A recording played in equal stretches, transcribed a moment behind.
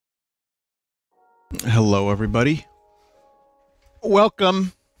Hello, everybody.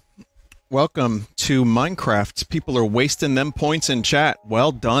 Welcome. Welcome to Minecraft. People are wasting them points in chat.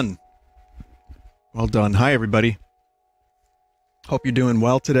 Well done. Well done. Hi, everybody. Hope you're doing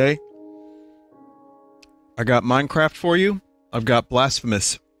well today. I got Minecraft for you. I've got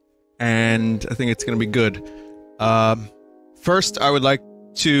Blasphemous. And I think it's going to be good. First, I would like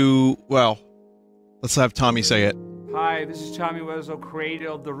to, well, let's have Tommy say it. Hi, this is Tommy Wiseau, creator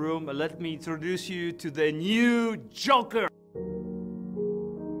of the room. Let me introduce you to the new Joker.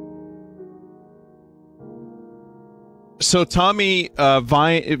 So Tommy,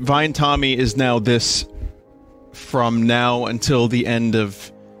 Vine Tommy is now this from now until the end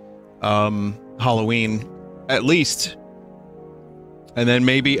of Halloween, at least. And then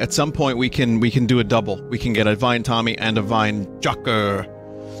maybe at some point we can do a double. We can get a Vine Tommy and a Vine Joker.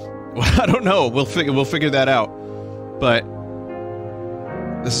 Well, I don't know. We'll figure that out. But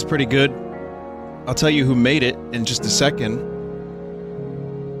this is pretty good. I'll tell you who made it in just a second.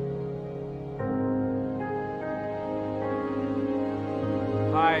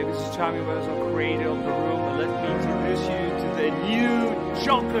 Hi, this is Tommy Wiseau, creator of the room. Let me introduce you to the new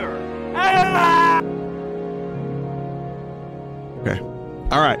Joker. Okay.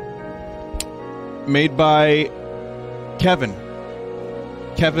 All right. Made by Kevin.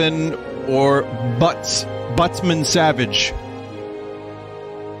 Kevin or Buttsman Savage.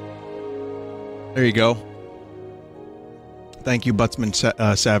 There you go. Thank you, Buttsman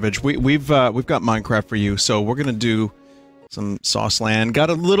Savage. We've got Minecraft for you, so we're gonna do some Sauceland. Got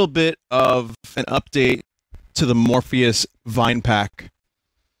a little bit of an update to the Morpheus Vine Pack,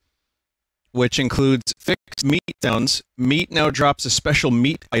 which includes fixed meat sounds. Meat now drops a special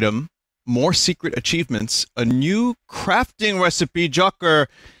meat item, more secret achievements, a new crafting recipe, Joker,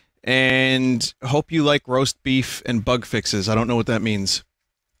 and hope you like roast beef and bug fixes. I don't know what that means.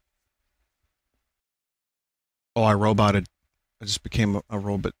 Oh, I roboted. I just became a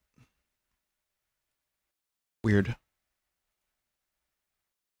robot. Weird.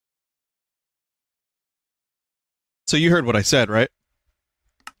 So you heard what I said, right?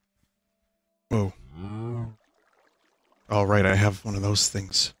 Oh. All right, I have one of those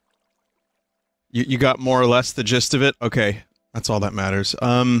things. You got more or less the gist of it? Okay, that's all that matters.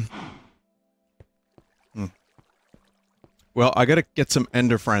 Well, I gotta get some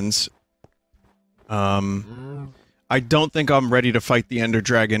Ender friends. I don't think I'm ready to fight the Ender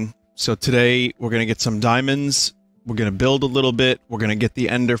Dragon. So today, we're gonna get some diamonds. We're gonna build a little bit. We're gonna get the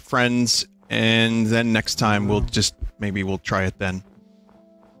Ender friends. And then next time, maybe we'll try it then.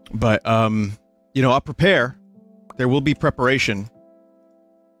 But, you know, I'll prepare. There will be preparation.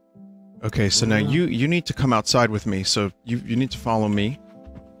 Okay, so now you need to come outside with me, so you need to follow me.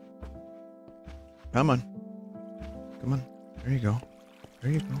 Come on. Come on. There you go.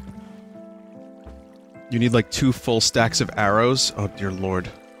 There you go. You need like 2 full stacks of arrows? Oh dear lord.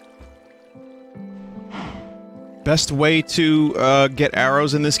 Best way to get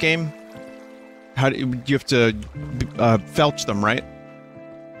arrows in this game? How do you have to felch them, right?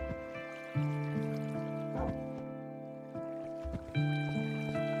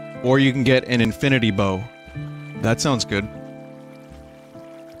 Or you can get an infinity bow. That sounds good.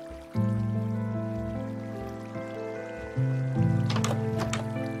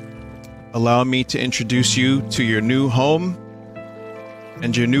 Allow me to introduce you to your new home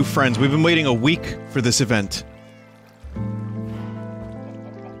and your new friends. We've been waiting a week for this event.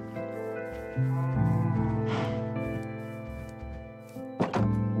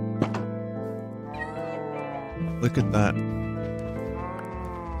 Look at that.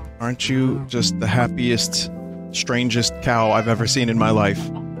 Aren't you just the happiest, strangest cow I've ever seen in my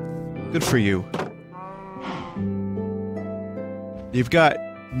life? Good for you. You've got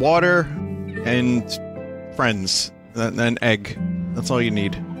water and friends. An egg. That's all you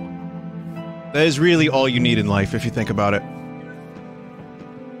need. That is really all you need in life, if you think about it.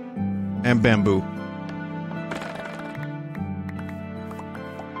 And bamboo.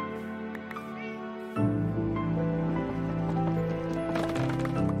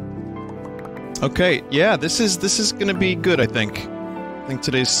 Okay, yeah, this is gonna be good, I think. I think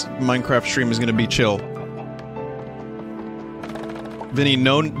today's Minecraft stream is gonna be chill. Vinny,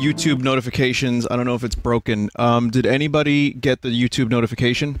 no YouTube notifications. I don't know if it's broken. Did anybody get the YouTube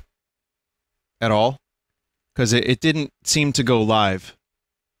notification? At all? Because it didn't seem to go live.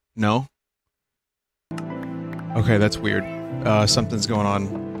 No? Okay, that's weird. Something's going on.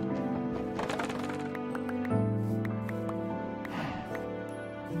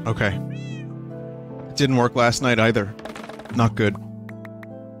 Okay. It didn't work last night either. Not good.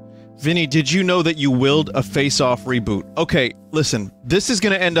 Vinny, did you know that you willed a face-off reboot? Okay, listen, this is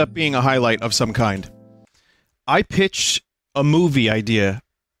going to end up being a highlight of some kind. I pitched a movie idea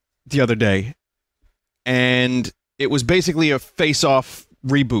the other day, and it was basically a face-off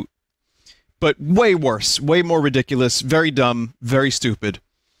reboot. But way worse, way more ridiculous, very dumb, very stupid.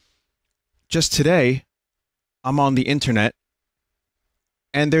 Just today, I'm on the internet,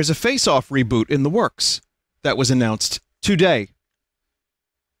 and there's a face-off reboot in the works that was announced today.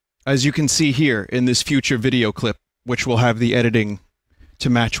 As you can see here in this future video clip, which will have the editing to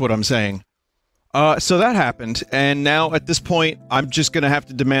match what I'm saying. So that happened, and now at this point, I'm just gonna have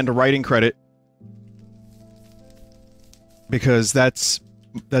to demand a writing credit. Because that's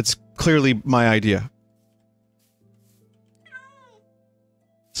clearly my idea.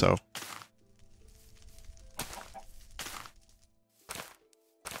 So.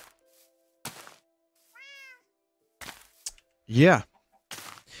 Yeah.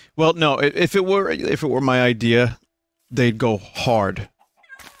 Well, no, if it were my idea, they'd go hard.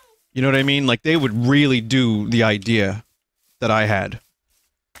 You know what I mean? Like, they would really do the idea that I had.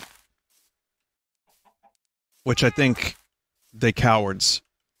 Which I think they cowards.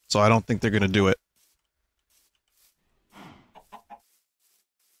 So I don't think they're gonna do it.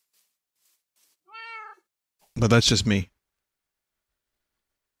 But that's just me.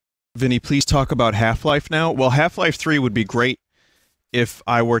 Vinny, please talk about Half-Life now. Well, Half-Life 3 would be great if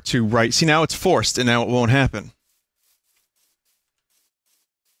I were to write... See, now it's forced, and now it won't happen.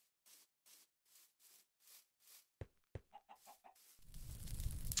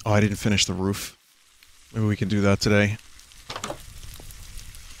 Oh, I didn't finish the roof. Maybe we can do that today.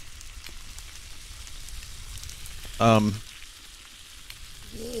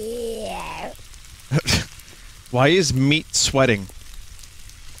 Why is meat sweating?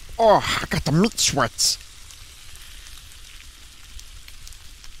 Oh, I got the meat sweats.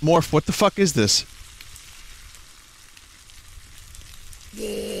 Morph, what the fuck is this?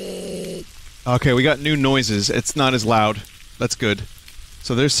 Okay, we got new noises. It's not as loud. That's good.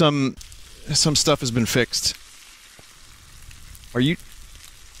 So there's some stuff has been fixed. Are you...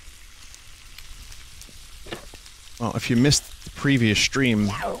 Well, if you missed the previous stream,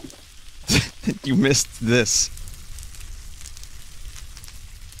 you missed this.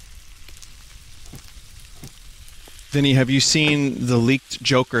 Vinny, have you seen the leaked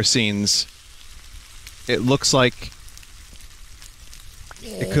Joker scenes? It looks like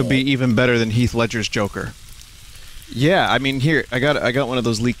it could be even better than Heath Ledger's Joker. Yeah, I mean, here, I got one of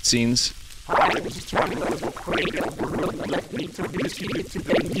those leaked scenes.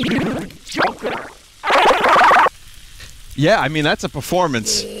 Yeah, I mean, that's a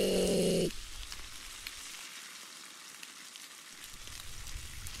performance.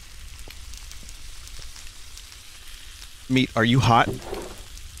 Meat, are you hot?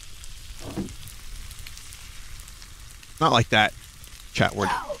 Not like that, chatward.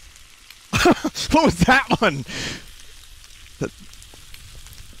 What was that one?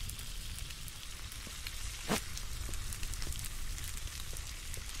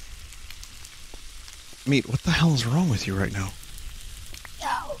 Meat, what the hell is wrong with you right now?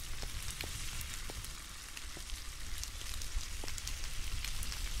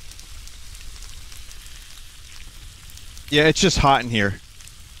 Yeah, it's just hot in here.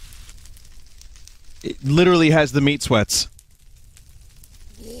 It literally has the meat sweats.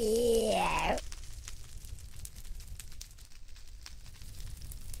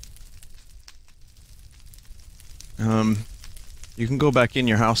 You can go back in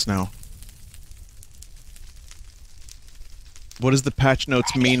your house now. What does the patch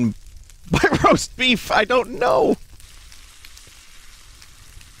notes mean by roast beef? I don't know.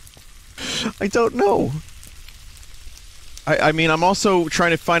 I don't know. I mean, I'm also trying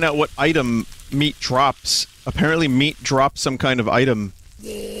to find out what item meat drops. Apparently meat drops some kind of item.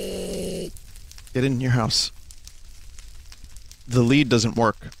 Get in your house. The lead doesn't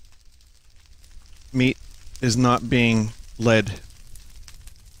work. Meat is not being led.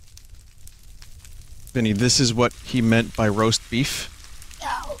 Vinny, this is what he meant by roast beef?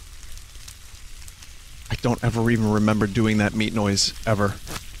 No. I don't ever even remember doing that meat noise, ever.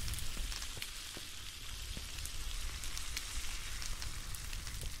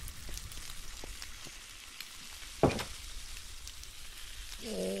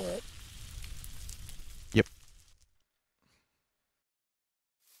 Yep.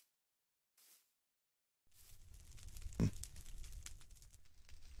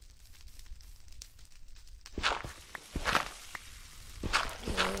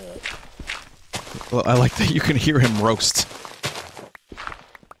 Well, I like that you can hear him roast.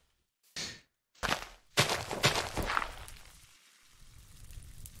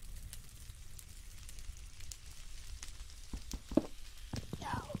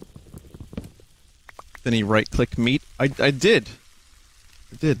 Then he right-click meat. I did.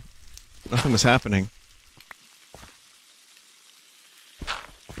 I did. Nothing was happening.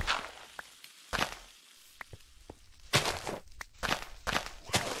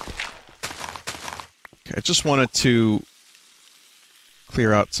 Okay, I just wanted to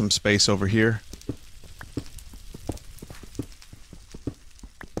clear out some space over here.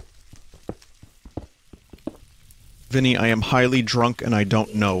 Vinny, I am highly drunk and I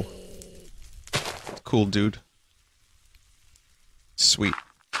don't know. Cool, dude. Sweet.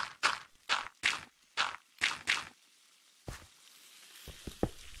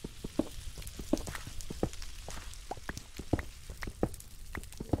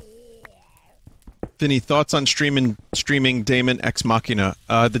 Vinny, thoughts on streaming Damon Ex Machina?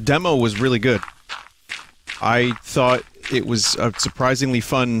 The demo was really good. I thought it was a surprisingly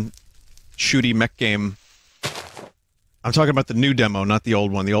fun shooty mech game. I'm talking about the new demo, not the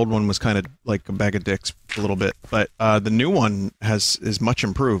old one. The old one was kind of like a bag of dicks a little bit, but the new one is much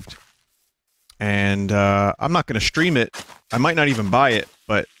improved. And I'm not going to stream it. I might not even buy it,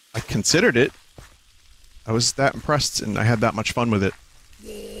 but I considered it. I was that impressed, and I had that much fun with it.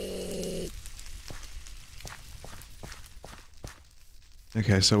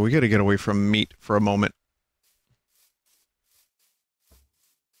 Okay, so we gotta get away from meat for a moment.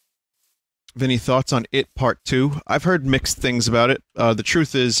 Vinny, thoughts on It Part 2? I've heard mixed things about it. The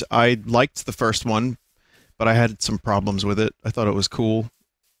truth is, I liked the first one, but I had some problems with it. I thought it was cool.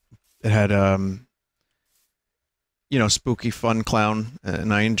 It had, you know, spooky fun clown,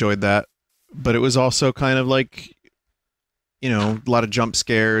 and I enjoyed that. But it was also kind of like, you know, a lot of jump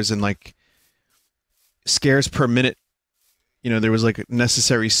scares and like scares per minute. You know, there was like a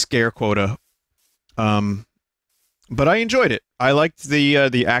necessary scare quota. But I enjoyed it. I liked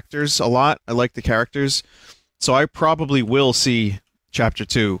the actors a lot. I liked the characters. So I probably will see Chapter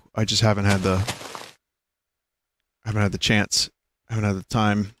 2. I just haven't had the chance. I haven't had the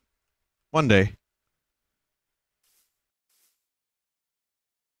time. One day.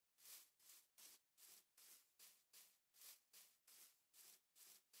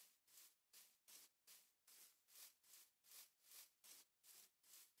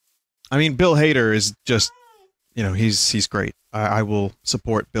 I mean, Bill Hader is just, you know, he's great. I will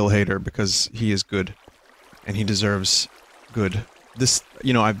support Bill Hader because he is good, and he deserves good. This,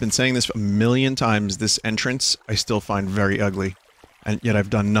 you know, I've been saying this a million times, this entrance I still find very ugly, and yet I've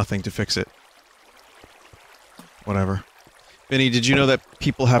done nothing to fix it. Whatever. Vinny, did you know that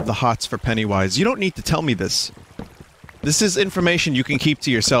people have the hots for Pennywise? You don't need to tell me this. This is information you can keep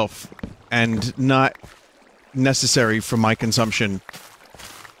to yourself, and not necessary for my consumption.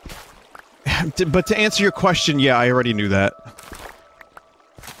 But to answer your question, yeah, I already knew that.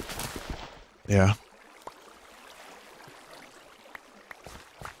 Yeah.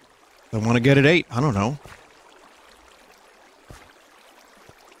 I want to get it 8. I don't know.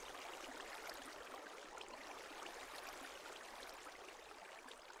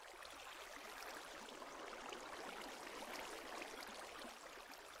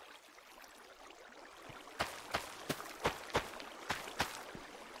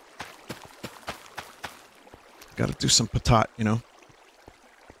 Gotta do some patat, you know?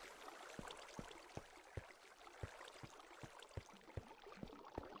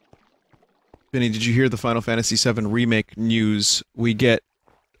 Vinny, did you hear the Final Fantasy VII Remake news? We get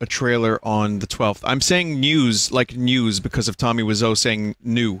a trailer on the 12th. I'm saying news like news because of Tommy Wiseau saying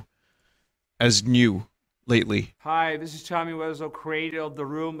new. As new lately. Hi, this is Tommy Wiseau, creator of the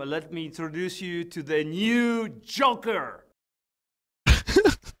room. Let me introduce you to the new Joker.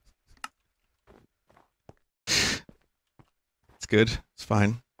 It's good. It's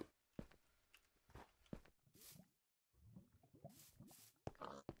fine.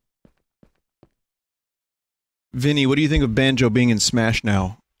 Vinny, what do you think of Banjo being in Smash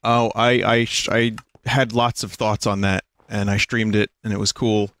now? Oh, I had lots of thoughts on that, and I streamed it, and it was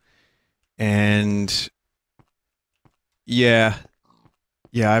cool. And yeah,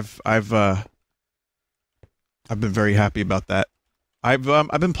 I've been very happy about that. I've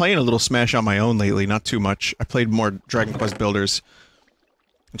been playing a little Smash on my own lately, not too much. I played more Dragon Quest Builders,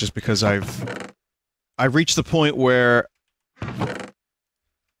 just because I've reached the point where,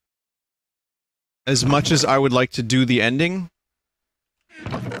 as much as I would like to do the ending,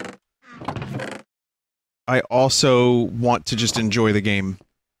 I also want to just enjoy the game.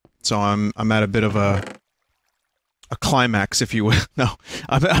 So I'm at a bit of a climax, if you will. No,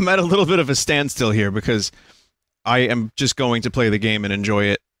 I'm at a little bit of a standstill here because I am just going to play the game and enjoy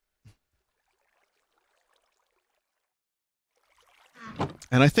it.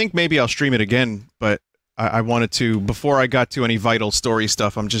 And I think maybe I'll stream it again, but I wanted to, before I got to any vital story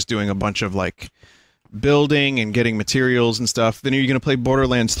stuff, I'm just doing a bunch of, like, building and getting materials and stuff. Then are you going to play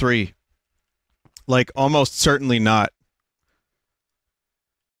Borderlands 3? Like, almost certainly not.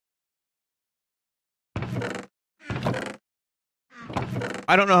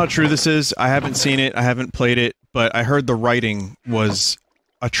 I don't know how true this is. I haven't seen it. I haven't played it. But I heard the writing was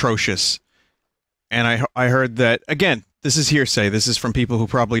atrocious. And I heard that, again, this is hearsay. This is from people who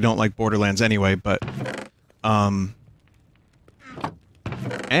probably don't like Borderlands anyway, but... And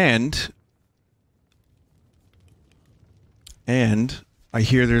I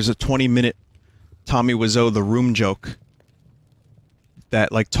hear there's a 20-minute Tommy Wiseau the Room joke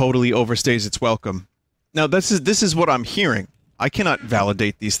that, like, totally overstays its welcome. Now, this is what I'm hearing. I cannot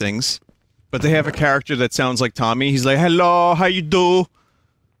validate these things. But they have a character that sounds like Tommy. He's like, hello, how you do?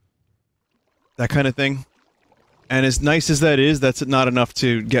 That kind of thing. And as nice as that is, that's not enough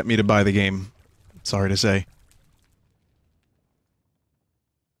to get me to buy the game. Sorry to say.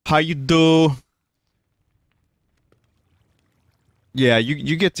 How you do? Yeah,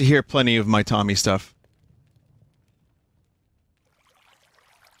 you get to hear plenty of my Tommy stuff.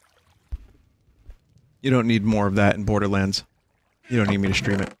 You don't need more of that in Borderlands. You don't need me to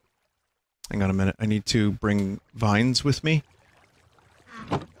stream it. Hang on a minute. I need to bring Vines with me.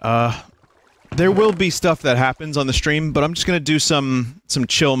 There will be stuff that happens on the stream, but I'm just gonna do some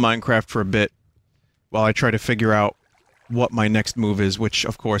chill Minecraft for a bit while I try to figure out what my next move is, which,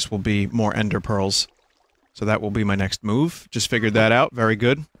 of course, will be more Ender Pearls. So that will be my next move. Just figured that out. Very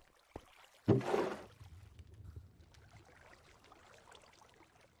good.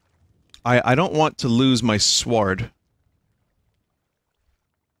 I don't want to lose my sword.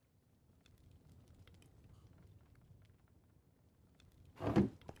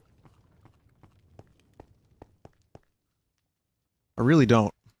 I really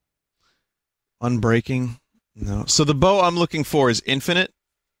don't. Unbreaking? No. So the bow I'm looking for is infinite.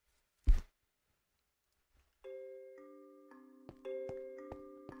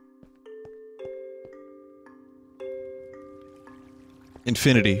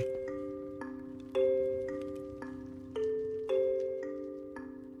 Infinity.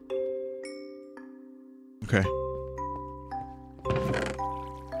 Okay.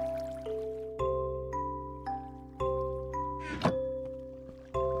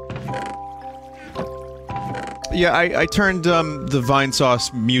 Yeah, I turned the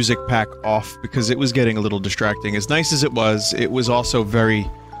Vinesauce music pack off because it was getting a little distracting. As nice as it was also very...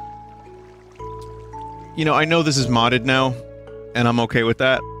 You know, I know this is modded now, and I'm okay with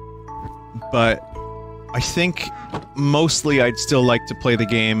that, but I think mostly I'd still like to play the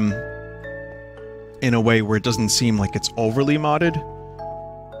game in a way where it doesn't seem like it's overly modded.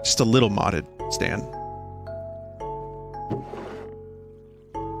 Just a little modded, Stan.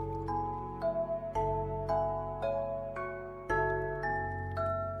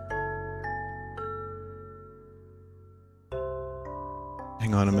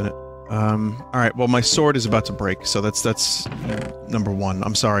 Hang on a minute. Alright, well my sword is about to break, so that's number one.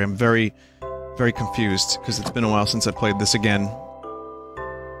 I'm sorry, I'm very, very confused, because it's been a while since I played this again.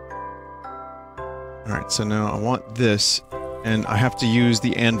 Alright, so now I want this, and I have to use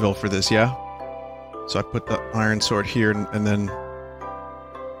the anvil for this, yeah? So I put the iron sword here, and then...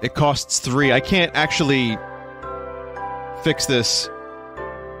 It costs 3. I can't actually... fix this.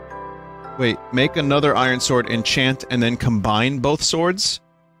 Wait, make another iron sword, enchant, and then combine both swords?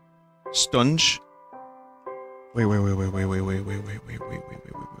 Stunge? Wait.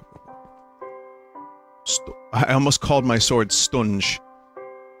 I almost called my sword Stunge.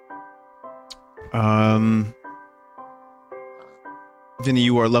 Vinny,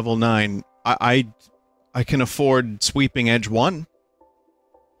 you are level 9. I can afford Sweeping Edge 1.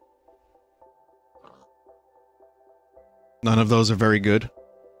 None of those are very good.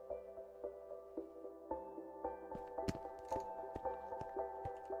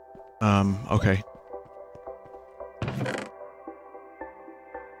 Okay.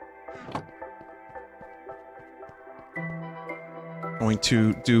 Going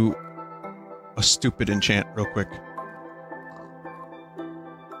to do a stupid enchant real quick.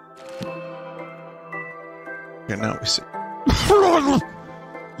 Okay, now we see.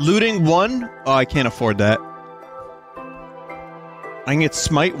 Looting 1? Oh, I can't afford that. I can get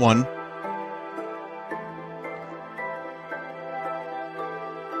Smite 1.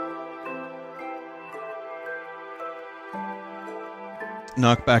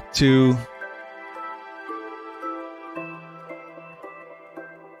 Knockback 2.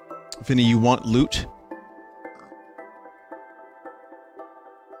 Vinny, you want loot?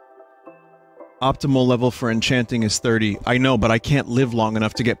 Optimal level for enchanting is 30. I know, but I can't live long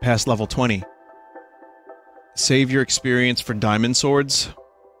enough to get past level 20. Save your experience for diamond swords.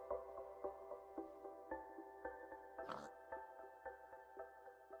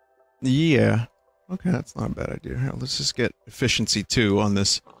 Yeah. Okay, that's not a bad idea. Here, let's just get efficiency 2 on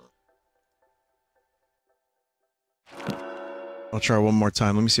this. I'll try one more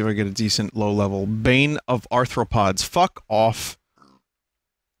time. Let me see if I get a decent low level. Bane of Arthropods. Fuck off.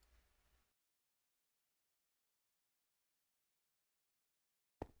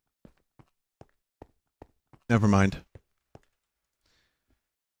 Never mind.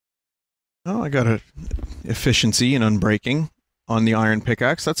 Oh, I got a efficiency and unbreaking on the iron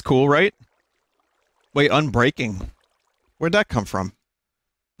pickaxe. That's cool, right? Wait, unbreaking. Where'd that come from?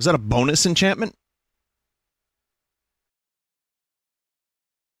 Was that a bonus enchantment?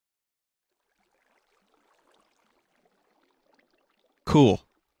 Cool.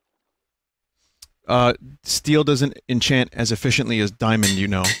 Steel doesn't enchant as efficiently as diamond, you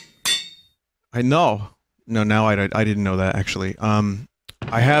know. I know. No, now I didn't know that, actually.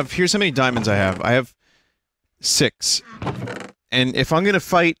 I have... Here's how many diamonds I have. I have 6. And if I'm gonna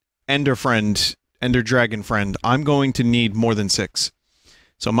fight Ender Dragon Friend, I'm going to need more than 6.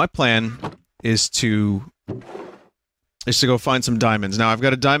 So my plan is to go find some diamonds. Now, I've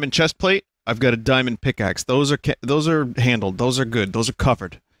got a diamond chest plate. I've got a diamond pickaxe. Those are handled. Those are good. Those are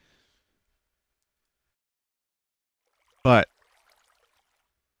covered. But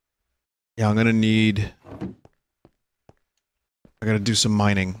yeah, I'm gonna need... I gotta do some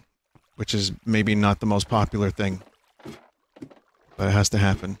mining, which is maybe not the most popular thing, but it has to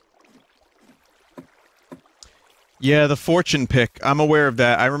happen. Yeah, the fortune pick. I'm aware of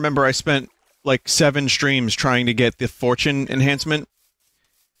that. I remember I spent like 7 streams trying to get the fortune enhancement,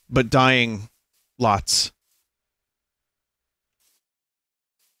 but dying lots.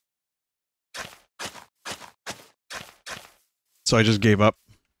 So I just gave up.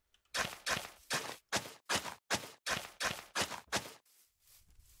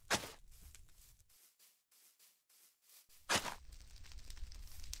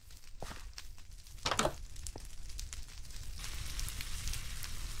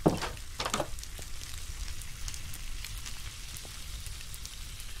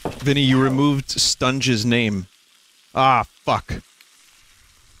 Vinny, you removed Stunge's name. Ah, fuck.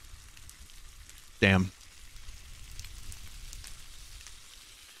 Damn.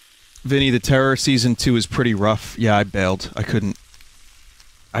 Vinny, the Terror Season 2 is pretty rough. Yeah, I bailed. I couldn't.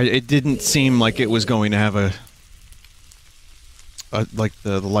 It didn't seem like it was going to have a like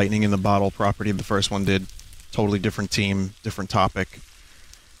the lightning in the bottle property the first one did. Totally different team, different topic.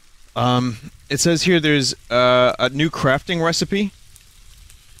 It says here there's a new crafting recipe.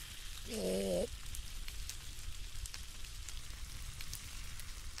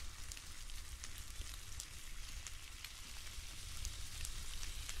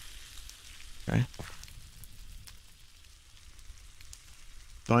 Okay.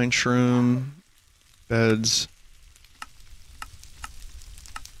 Vine shroom, beds.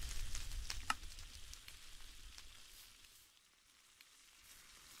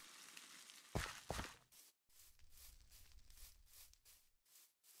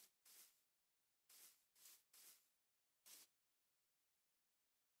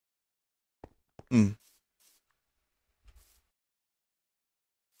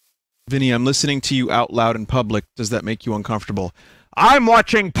 Vinny, I'm listening to you out loud in public. Does that make you uncomfortable? I'm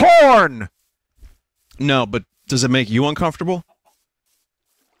watching porn! No, but does it make you uncomfortable?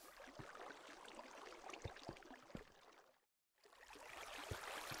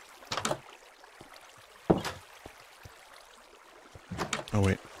 Oh,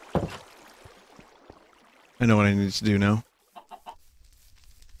 wait. I know what I need to do now.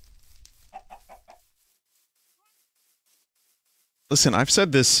 Listen, I've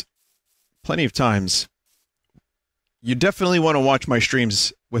said this plenty of times. You definitely want to watch my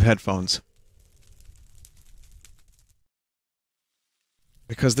streams with headphones.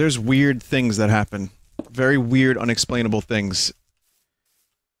 Because there's weird things that happen. Very weird, unexplainable things.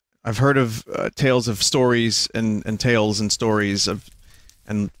 I've heard of tales of stories and tales and stories of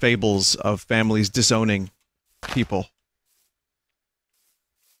and fables of families disowning people.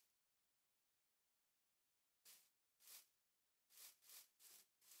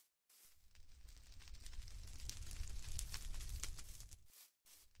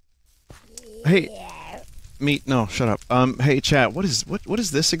 Hey, no, shut up. Hey, chat, what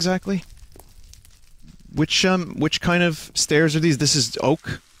is this exactly? Which kind of stairs are these? This is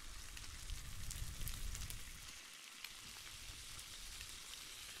oak?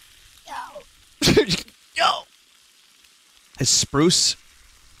 Yo! Is spruce?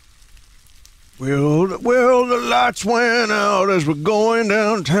 Well, the lights went out as we're going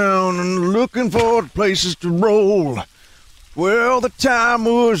downtown and looking for places to roll. Well, the time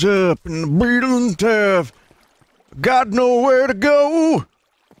was up and the beetle and tough got nowhere to go.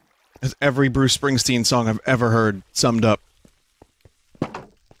 As every Bruce Springsteen song I've ever heard summed up.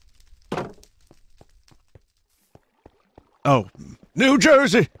 Oh, New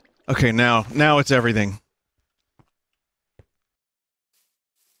Jersey! Okay, now it's everything.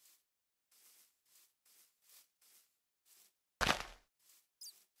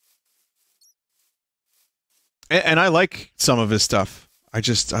 And I like some of his stuff. I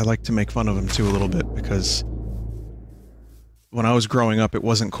like to make fun of him too a little bit, because when I was growing up, it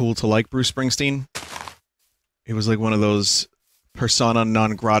wasn't cool to like Bruce Springsteen. It was like one of those persona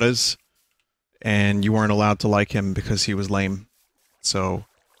non gratas, and you weren't allowed to like him because he was lame. So,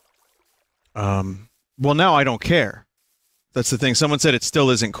 well, now I don't care. That's the thing. Someone said it still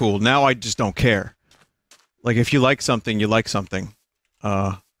isn't cool. Now I just don't care. Like, if you like something, you like something.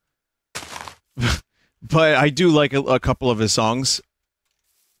 But I do like a couple of his songs.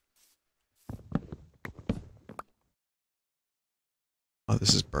 Oh,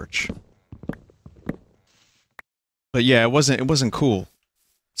 this is Birch. But yeah, it wasn't cool.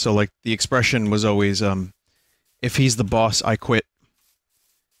 So, like, the expression was always, if he's the boss, I quit.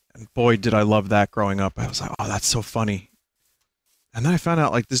 And boy, did I love that growing up. I was like, oh, that's so funny. And then I found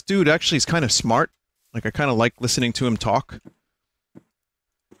out, like, this dude actually is kind of smart. Like, I kind of like listening to him talk.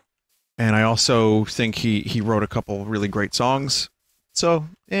 And I also think he wrote a couple really great songs. So,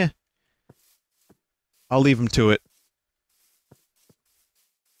 I'll leave him to it.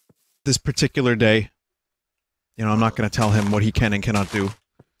 This particular day, you know, I'm not going to tell him what he can and cannot do.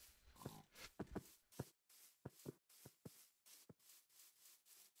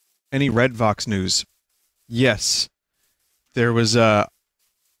 Any Red Vox news? Yes. There was,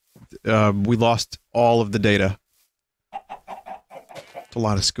 we lost all of the data. It's a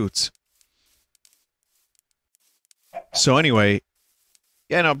lot of scoots. So anyway,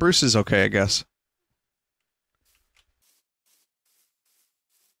 yeah, no, Bruce is okay, I guess.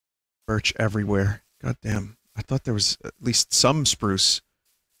 Birch everywhere. God damn. I thought there was at least some spruce.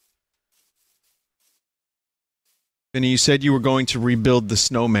 Vinny, you said you were going to rebuild the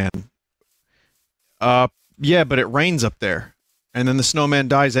snowman. Yeah, but it rains up there. And then the snowman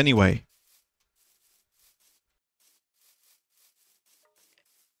dies anyway.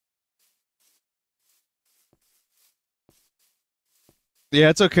 Yeah,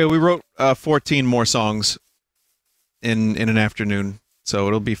 it's okay. We wrote 14 more songs in an afternoon, so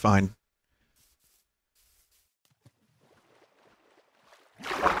it'll be fine.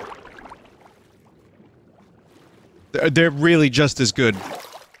 They're really just as good.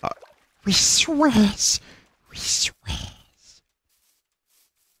 We swears. We swears.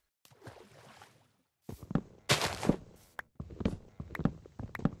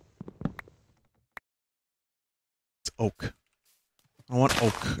 It's oak. I want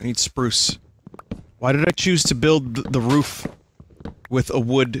oak. I need spruce. Why did I choose to build the roof with a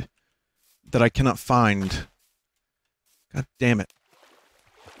wood that I cannot find? God damn it.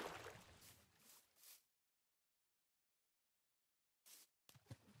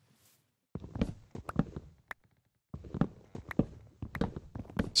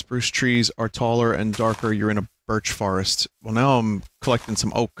 Spruce trees are taller and darker. You're in a birch forest. Well, now I'm collecting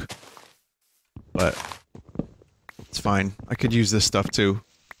some oak. But it's fine. I could use this stuff too.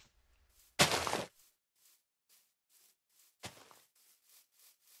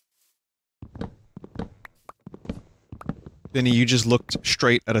 Vinny, you just looked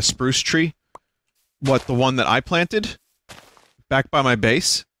straight at a spruce tree? What, the one that I planted? Back by my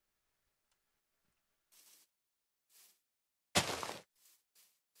base?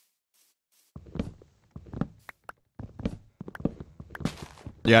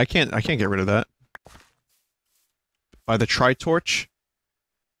 Yeah, I can't get rid of that. By the tri-torch?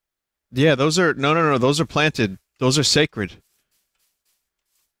 Yeah, those are... No, those are planted. Those are sacred.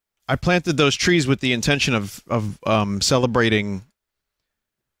 I planted those trees with the intention of celebrating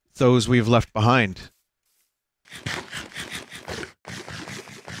those we've left behind.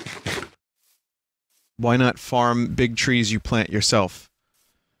 Why not farm big trees you plant yourself?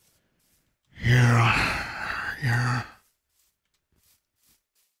 Yeah.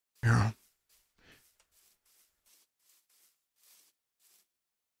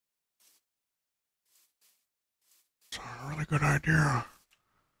 It's a really good idea.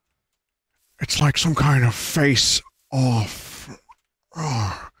 It's like some kind of face-off.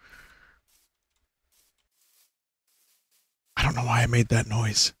 Oh. I don't know why I made that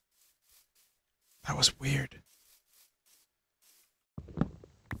noise. That was weird.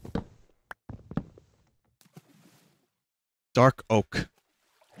 Dark oak.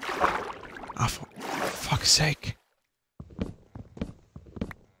 Oh, for fuck's sake.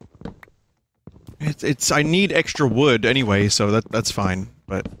 I need extra wood anyway, so that's fine,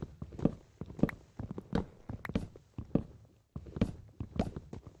 but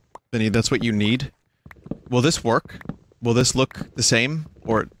Vinny, that's what you need? Will this work? Will this look the same?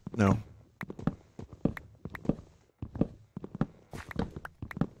 Or no?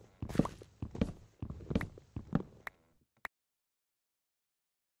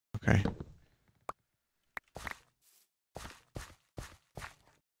 Okay.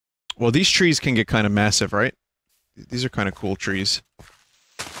 Well, these trees can get kind of massive, right? These are kind of cool trees.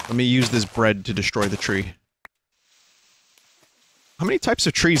 Let me use this bread to destroy the tree. How many types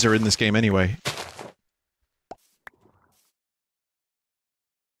of trees are in this game anyway?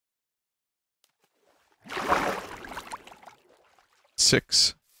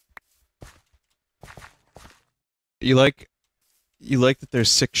 Six. You like that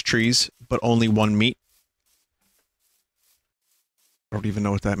there's 6 trees, but only 1 meat? I don't even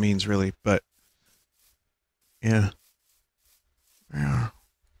know what that means, really, but... Yeah. Yeah.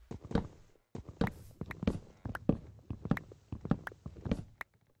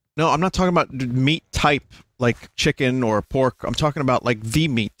 No, I'm not talking about meat type, like chicken or pork. I'm talking about, like, the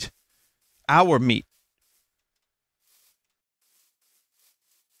meat. Our meat.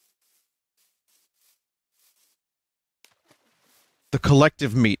 The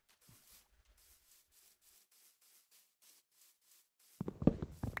collective meat.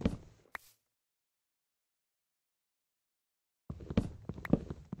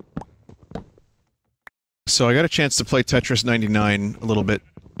 So I got a chance to play Tetris 99 a little bit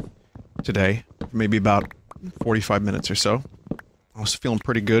today. Maybe about 45 minutes or so. I was feeling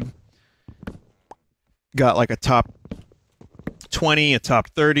pretty good. Got like a top 20, a top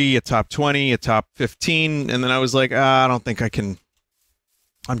 30, a top 20, a top 15, and then I was like, I don't think I can...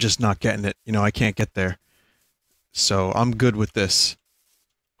 I'm just not getting it. You know, I can't get there. So I'm good with this.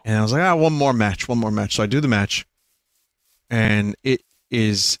 And I was like, one more match. So I do the match. And it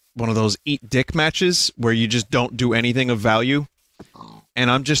is one of those eat dick matches where you just don't do anything of value. And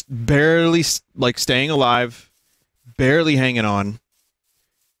I'm just barely, like, staying alive, barely hanging on.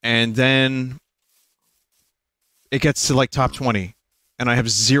 And then it gets to, like, top 20. And I have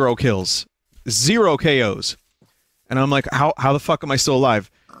 0 kills. 0 KOs. And I'm like, how the fuck am I still alive?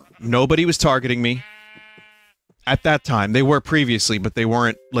 Nobody was targeting me. At that time. They were previously, but they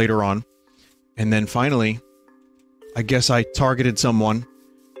weren't later on. And then finally, I guess I targeted someone.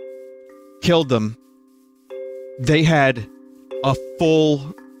 Killed them. They had a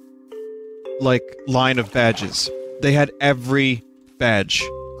full, like, line of badges. They had every badge.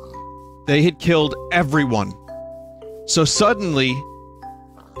 They had killed everyone. So suddenly,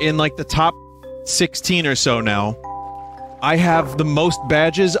 in, like, the top 16 or so now, I have the most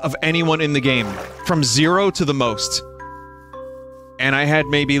badges of anyone in the game. From 0 to the most. And I had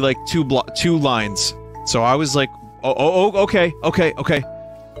maybe, like, 2 lines. So I was like, okay.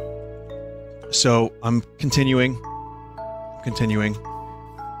 So, I'm continuing.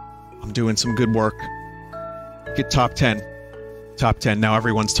 I'm doing some good work. Get top 10. Top 10. Now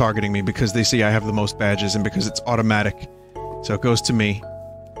everyone's targeting me because they see I have the most badges and because it's automatic. So it goes to me.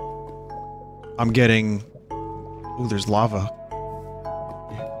 I'm getting... Ooh, there's lava.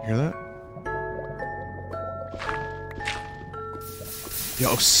 You hear that?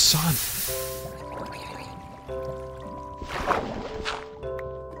 Yo, son!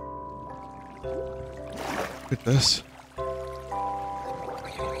 Look at this.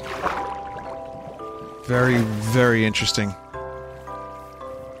 Very, very interesting.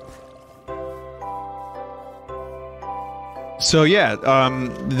 So yeah,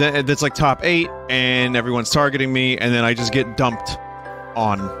 that's like top 8, and everyone's targeting me, and then I just get dumped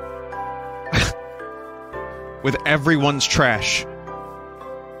on. With everyone's trash.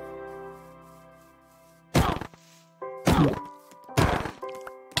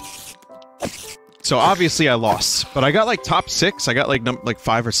 So obviously I lost, but I got like top 6, I got like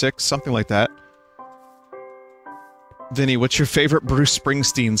 5 or 6, something like that. Vinny, what's your favorite Bruce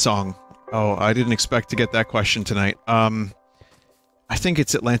Springsteen song? Oh, I didn't expect to get that question tonight. I think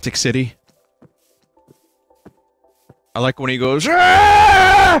it's Atlantic City. I like when he goes,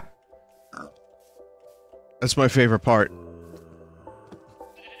 "Aah!" That's my favorite part.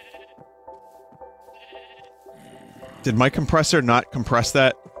 Did my compressor not compress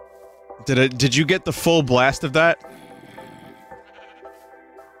that? Did you get the full blast of that?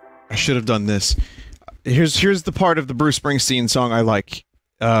 I should have done this. Here's the part of the Bruce Springsteen song I like.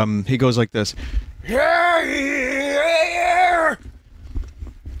 He goes like this.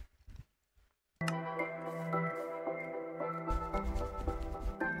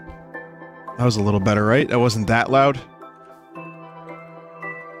 That was a little better, right? That wasn't that loud.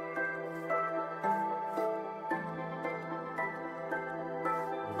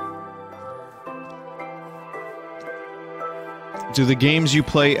 Do the games you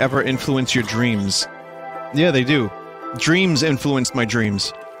play ever influence your dreams? Yeah, they do. Dreams influenced my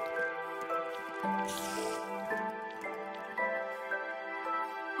dreams.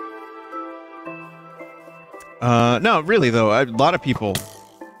 No, really though, a lot of people,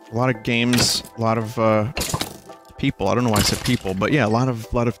 a lot of games, a lot of, people. I don't know why I said people, but yeah, a lot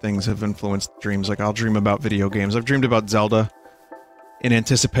of things have influenced dreams. Like, I'll dream about video games. I've dreamed about Zelda in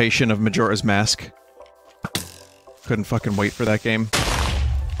anticipation of Majora's Mask. Couldn't fucking wait for that game.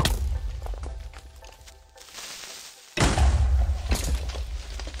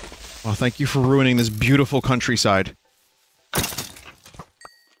 Well, thank you for ruining this beautiful countryside.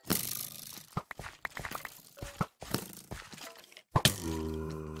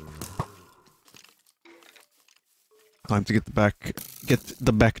 Time to get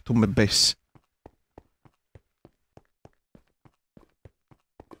the back to my base.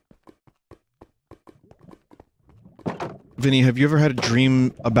 Vinny, have you ever had a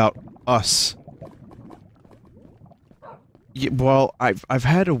dream about us? Yeah, well, I've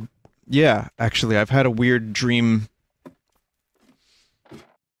had a... Yeah, actually, I've had a weird dream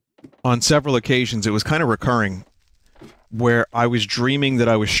on several occasions. It was kind of recurring, where I was dreaming that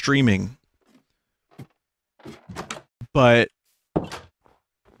I was streaming, but,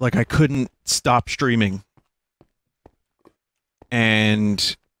 like, I couldn't stop streaming.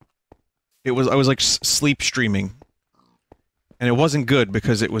 And I was like sleep streaming. And it wasn't good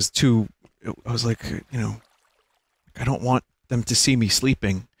because it was too... I was like, you know, I don't want them to see me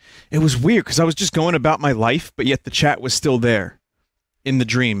sleeping. It was weird because I was just going about my life, but yet the chat was still there in the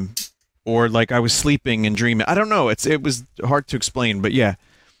dream. Or like I was sleeping and dreaming. I don't know, it was hard to explain, but yeah.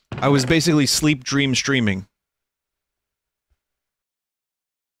 I was basically sleep dream streaming.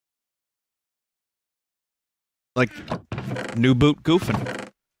 Like, new boot goofing.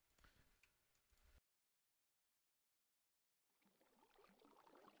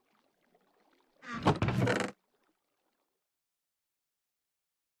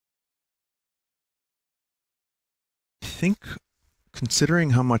 I think,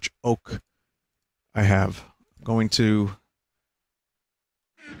 considering how much oak I have, I'm going to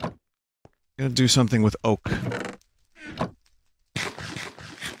do something with oak.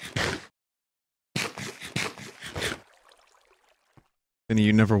 And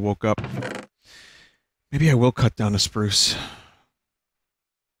you never woke up. Maybe I will cut down a spruce.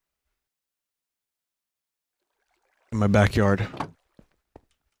 In my backyard.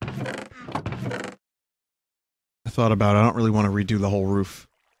 I thought about it. I don't really want to redo the whole roof.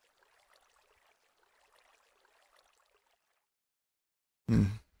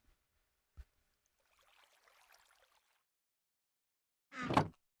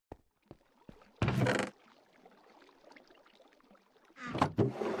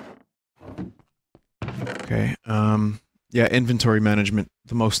 Okay, yeah, inventory management,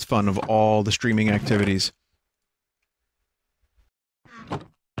 the most fun of all the streaming activities.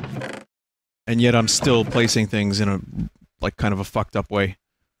 And yet I'm still placing things in a, like, kind of a fucked up way.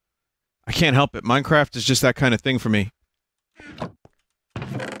 I can't help it. Minecraft is just that kind of thing for me.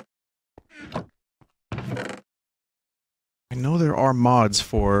 I know there are mods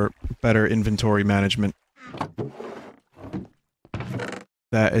for better inventory management.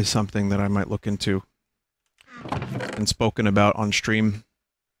 That is something that I might look into. It's been spoken about on stream.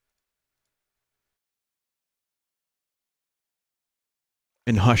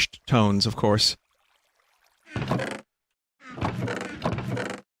 In hushed tones, of course.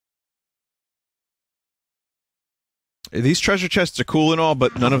 These treasure chests are cool and all,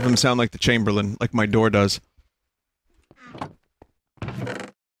 but none of them sound like the Chamberlain, like my door does.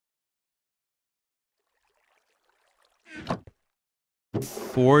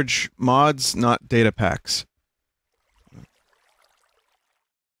 Forge mods, not data packs.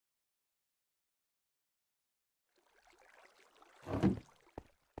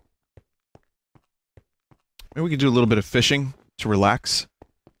 Maybe we could do a little bit of fishing to relax.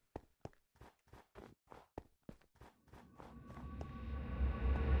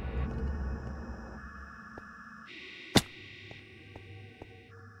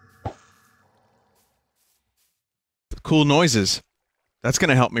 Cool noises. That's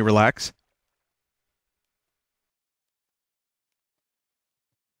gonna help me relax.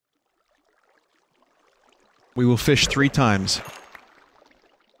 We will fish 3 times.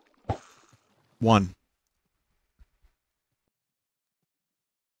 1.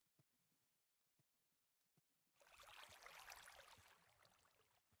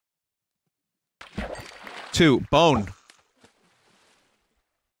 Two, bone.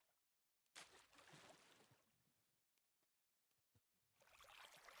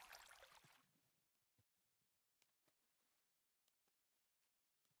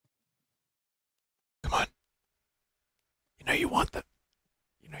 know you want that.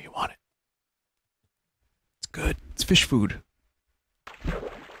 You know you want it. It's good. It's fish food.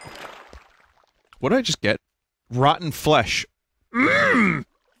 What did I just get? Rotten flesh. Mmm!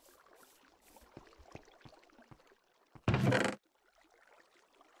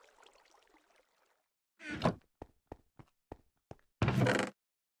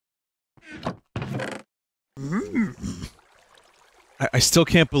 I still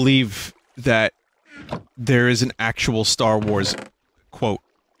can't believe that there is an actual Star Wars quote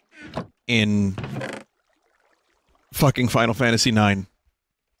in fucking Final Fantasy IX.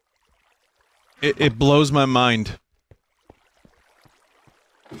 It blows my mind.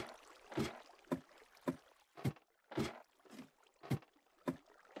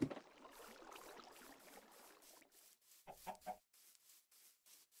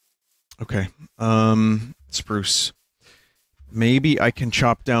 Okay, spruce. Maybe I can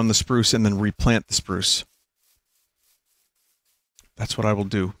chop down the spruce and then replant the spruce. That's what I will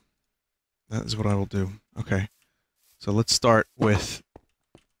do. That is what I will do. Okay. So let's start with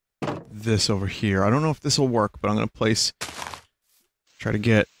this over here. I don't know if this will work, but I'm going to try to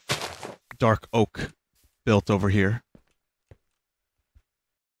get dark oak built over here.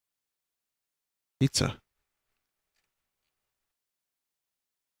 Pizza.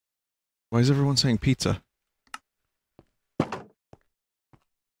 Why is everyone saying pizza?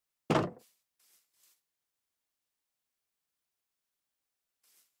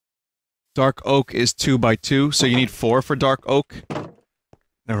 Dark oak is 2 by 2, so you need 4 for dark oak?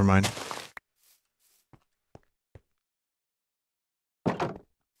 Never mind.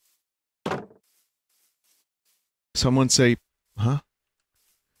 Someone say, huh?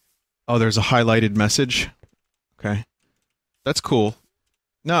 Oh, there's a highlighted message? Okay. That's cool.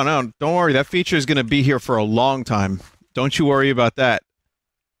 No, don't worry, that feature is gonna be here for a long time. Don't you worry about that.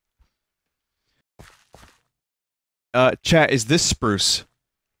 Chat, is this spruce?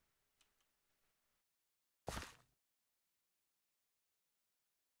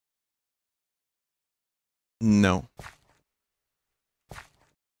 No.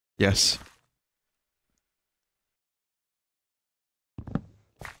 Yes.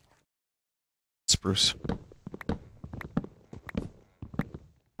 Spruce.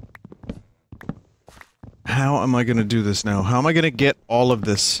 How am I gonna do this now? How am I gonna get all of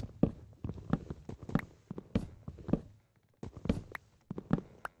this?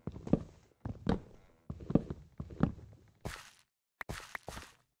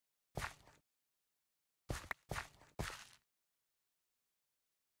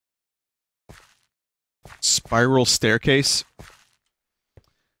 Spiral staircase?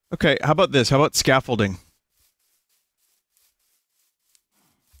 Okay, how about this? How about scaffolding?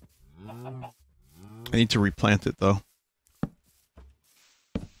 I need to replant it, though.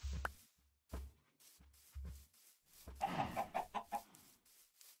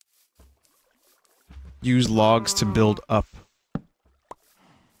 Use logs to build up.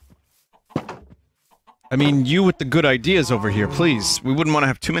 I mean, you with the good ideas over here, please. We wouldn't want to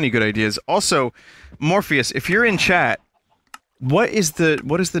have too many good ideas. Also, Morpheus, if you're in chat, what is the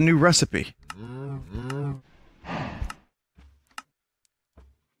new recipe?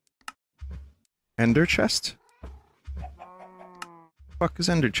 Ender chest? Fuck is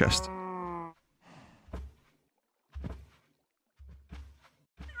ender chest?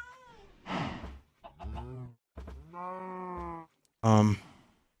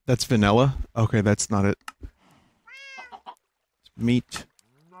 That's vanilla? Okay, that's not it. Meat.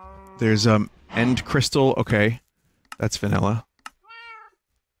 There's, end crystal. Okay. That's vanilla.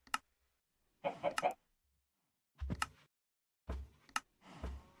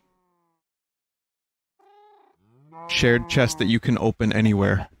 Shared chest that you can open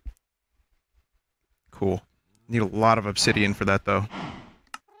anywhere. Cool. Need a lot of obsidian for that, though.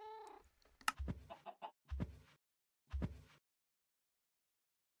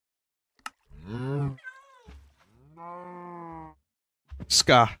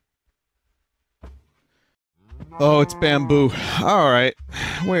 Ska. Oh, it's bamboo. Alright.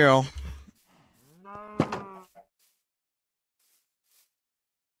 Well.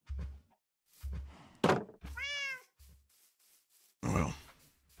 Well.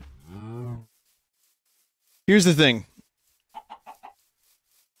 Here's the thing.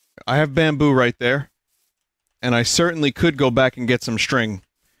 I have bamboo right there. And I certainly could go back and get some string.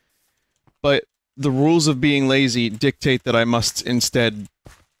 But the rules of being lazy dictate that I must instead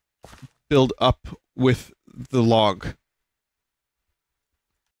build up with the log.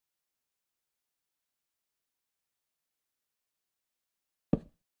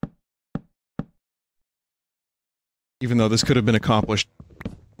 Even though this could have been accomplished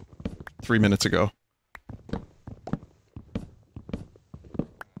 3 minutes ago.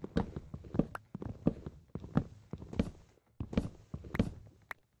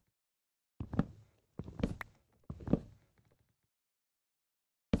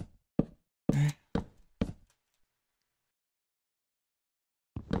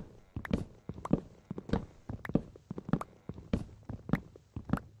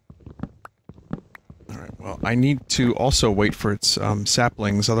 Well, I need to also wait for its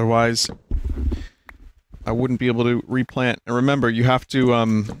saplings, otherwise I wouldn't be able to replant. And remember, you have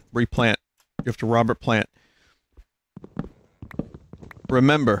to replant. You have to Robert plant.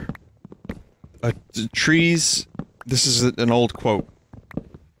 Remember, trees... This is an old quote.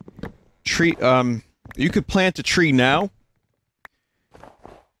 You could plant a tree now.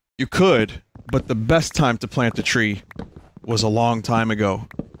 You could, but the best time to plant a tree was a long time ago.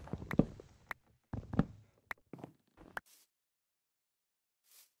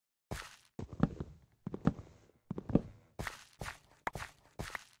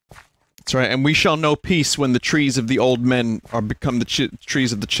 That's right, and we shall know peace when the trees of the old men are become the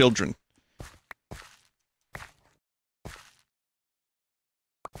trees of the children.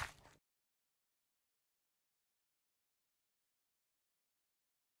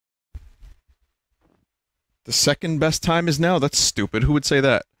 The second best time is now? That's stupid. Who would say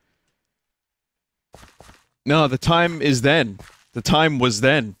that? No, the time is then. The time was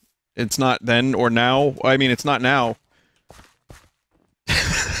then. It's not then or now. I mean, it's not now.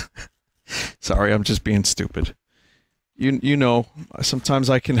 Sorry, I'm just being stupid. You know, sometimes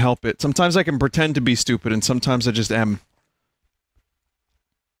I can help it. Sometimes I can pretend to be stupid, and sometimes I just am.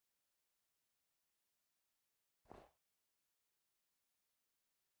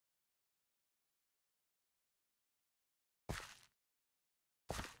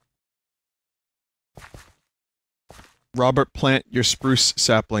 Robert, plant your spruce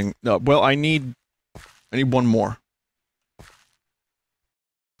sapling. No, well, I need one more.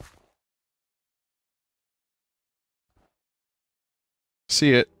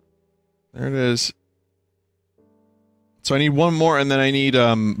 See it. There it is. So I need one more, and then I need,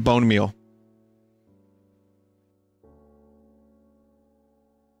 bone meal.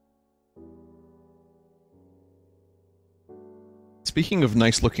 Speaking of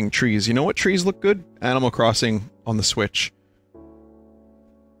nice-looking trees, you know what trees look good? Animal Crossing on the Switch.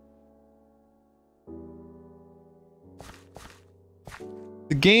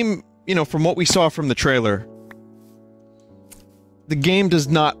 The game, you know, from what we saw from the trailer, the game does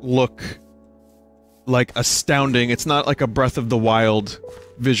not look like astounding. It's not like a Breath of the Wild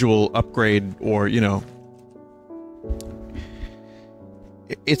visual upgrade or, you know...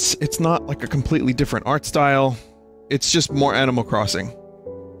 It's not like a completely different art style. It's just more Animal Crossing.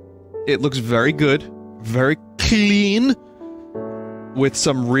 It looks very good, very clean, with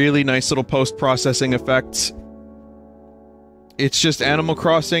some really nice little post-processing effects. It's just Animal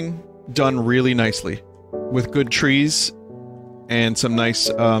Crossing done really nicely, with good trees and some nice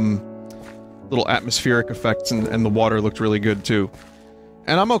little atmospheric effects, and the water looked really good too.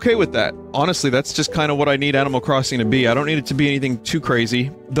 And I'm okay with that. Honestly, that's just kind of what I need Animal Crossing to be. I don't need it to be anything too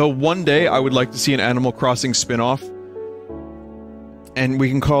crazy. Though one day I would like to see an Animal Crossing spin-off. And we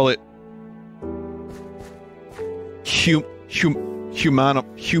can call it... Human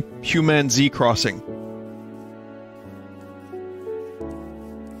Z Crossing.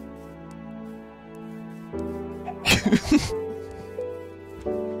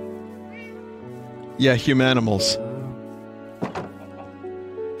 Yeah, humanimals.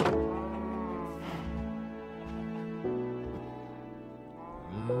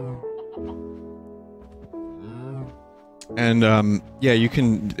 And, yeah, you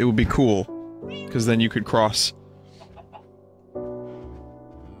can... It would be cool. Because then you could cross.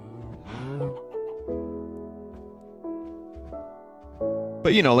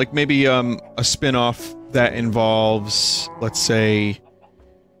 But, you know, like, maybe, a spin-off that involves, let's say...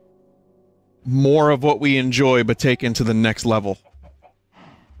 more of what we enjoy, but taken to the next level.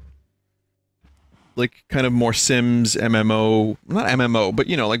 Like, kind of more Sims, MMO... Not MMO, but,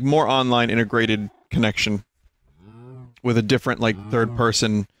 you know, like, more online integrated connection. With a different, like, third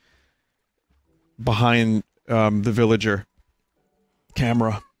person behind, the villager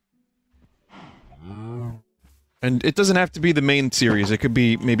camera. And it doesn't have to be the main series, it could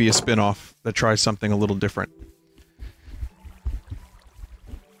be maybe a spin-off that tries something a little different.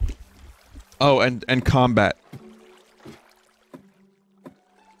 Oh, and combat.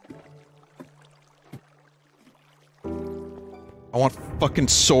 I want fucking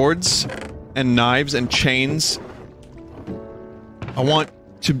swords and knives and chains. I want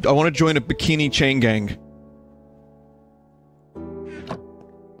to join a bikini chain gang.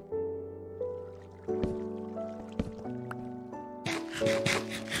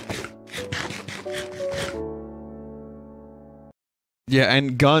 Yeah,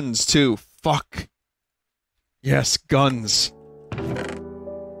 and guns too. Fuck. Yes, guns.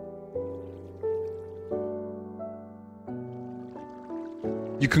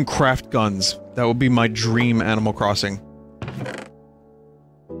 You can craft guns. That would be my dream Animal Crossing.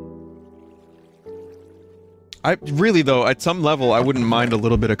 I really, though, at some level, I wouldn't mind a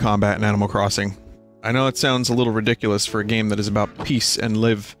little bit of combat in Animal Crossing. I know it sounds a little ridiculous for a game that is about peace and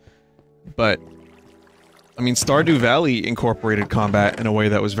live, but I mean, Stardew Valley incorporated combat in a way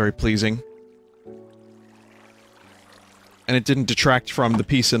that was very pleasing. And it didn't detract from the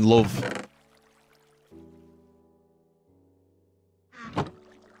peace and love.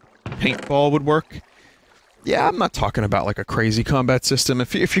 Paintball would work. Yeah, I'm not talking about like a crazy combat system.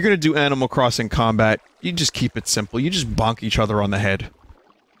 If you're gonna do Animal Crossing combat, you just keep it simple. You just bonk each other on the head.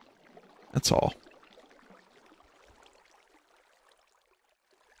 That's all.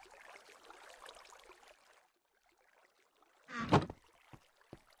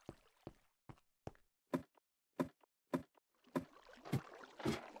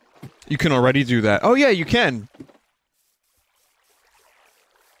 You can already do that. Oh yeah, you can!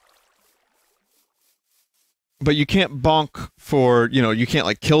 But you can't bonk for, you know, you can't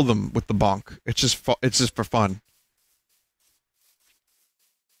like kill them with the bonk. It's just for fun.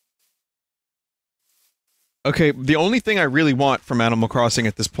 Okay, the only thing I really want from Animal Crossing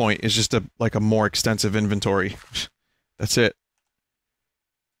at this point is just like a more extensive inventory. That's it.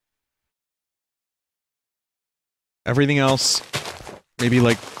 Everything else, maybe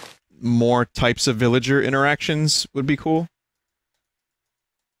like more types of villager interactions would be cool.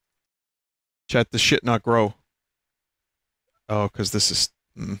 Chat, the shit not grow. Oh, because this is...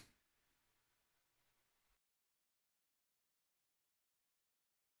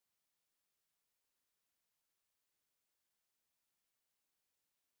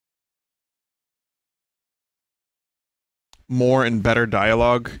 More and better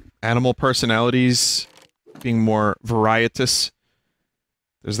dialogue. Animal personalities being more varietous.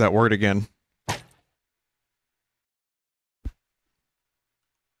 There's that word again.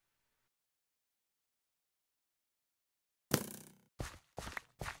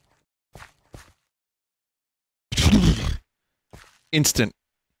 Instant.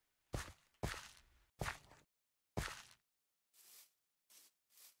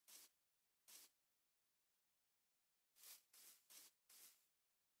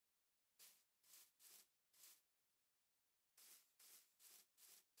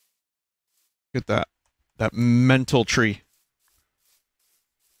 Look at that. That mental tree.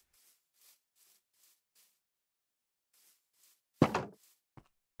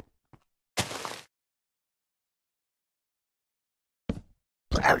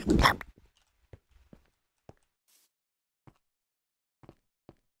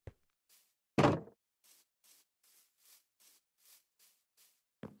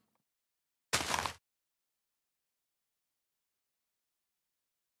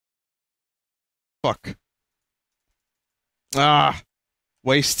 Fuck. Ah!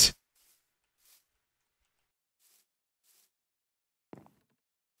 Waste.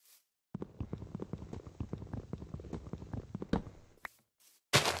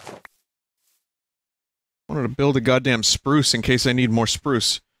 I wanted to build a goddamn spruce in case I need more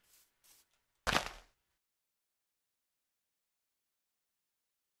spruce.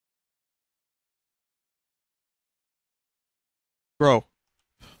 Bro.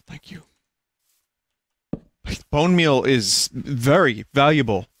 Thank you. Bone meal is very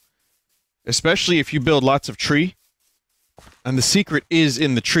valuable. Especially if you build lots of tree. And the secret is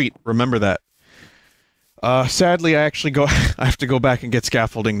in the treat, remember that. Sadly, I actually I have to go back and get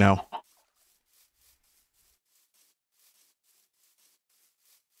scaffolding now.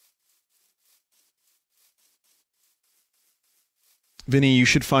 Vinny, you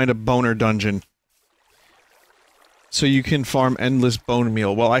should find a boner dungeon. So you can farm endless bone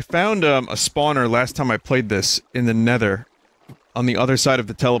meal. Well, I found, a spawner last time I played this in the nether. On the other side of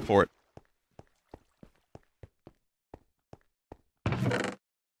the teleport.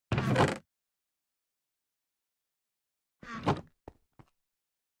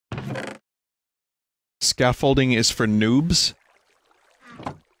 Scaffolding is for noobs?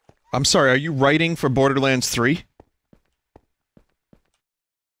 I'm sorry, are you writing for Borderlands 3?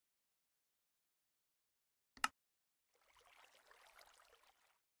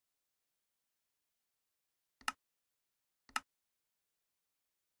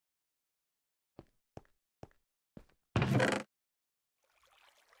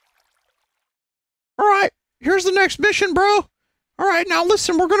 Alright, here's the next mission, bro! Alright, now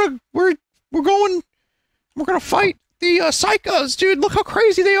listen, we're gonna fight the, psychos, dude! Look how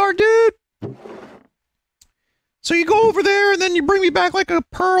crazy they are, dude! So you go over there, and then you bring me back like a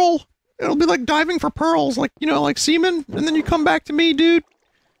pearl. It'll be like diving for pearls, like, you know, like semen. And then you come back to me, dude.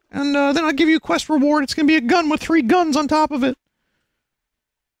 And, then I'll give you a quest reward. It's gonna be a gun with 3 guns on top of it.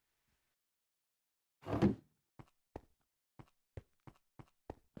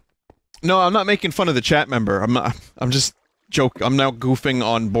 No, I'm not making fun of the chat member. I'm not. I'm just I'm now goofing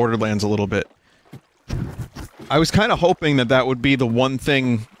on Borderlands a little bit. I was kind of hoping that that would be the one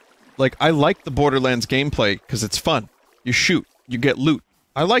thing. Like, I like the Borderlands gameplay because it's fun. You shoot, you get loot.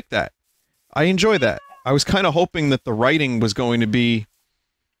 I like that. I enjoy that. I was kind of hoping that the writing was going to be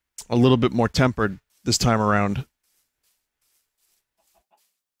a little bit more tempered this time around.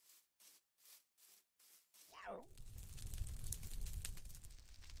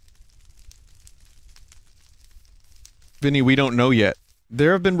 Vinny, we don't know yet.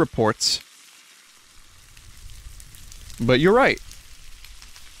 There have been reports. But you're right.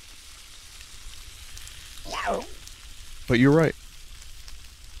 But you're right.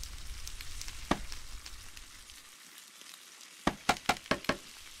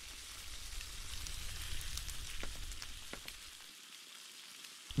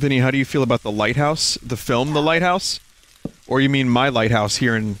 Vinny, how do you feel about The Lighthouse? The film The Lighthouse? Or you mean My Lighthouse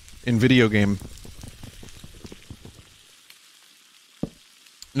here in video game?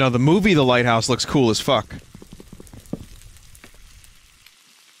 No, the movie The Lighthouse looks cool as fuck.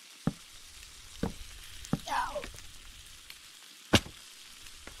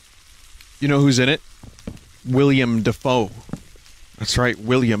 You know who's in it? William Dafoe. That's right,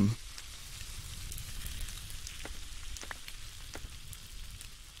 William.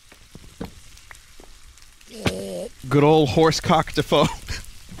 Good old horsecock Dafoe.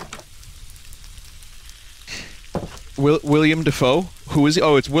 William Dafoe? Who is he?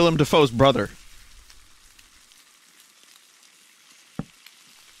 Oh, it's Willem Dafoe's brother.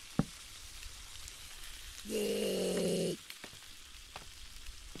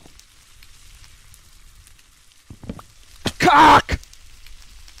 Cock!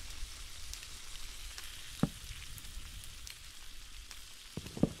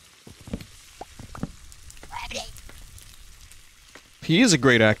 He is a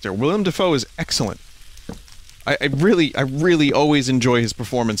great actor. Willem Dafoe is excellent. I really always enjoy his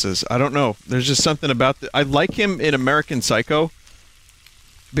performances. I don't know. There's just something about I like him in American Psycho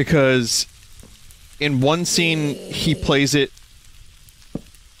because in one scene he plays it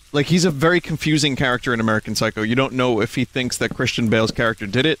like he's a very confusing character in American Psycho. You don't know if he thinks that Christian Bale's character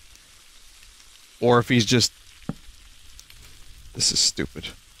did it or if he's just... This is stupid.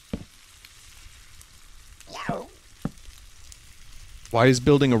 Why is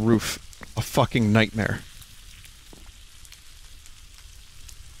building a roof a fucking nightmare?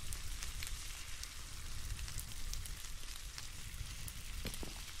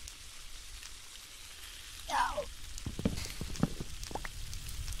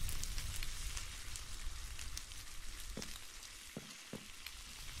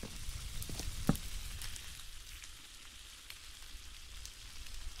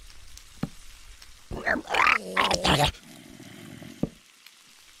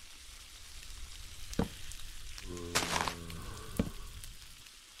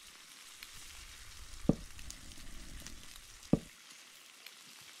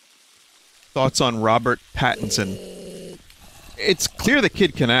 Thoughts on Robert Pattinson? It's clear the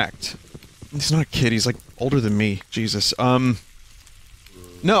kid can act. He's not a kid, he's like older than me. Jesus. No,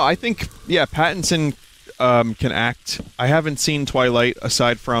 I think, yeah, Pattinson can act. I haven't seen Twilight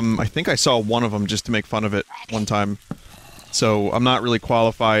aside from, I think I saw one of them just to make fun of it one time. So I'm not really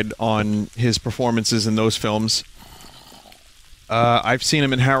qualified on his performances in those films. I've seen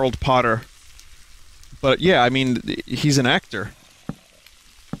him in Harold Potter. But yeah, I mean, he's an actor.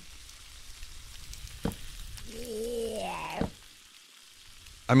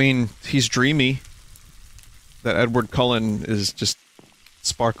 I mean, he's dreamy. That Edward Cullen is just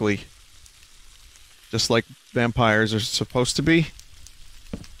sparkly. Just like vampires are supposed to be.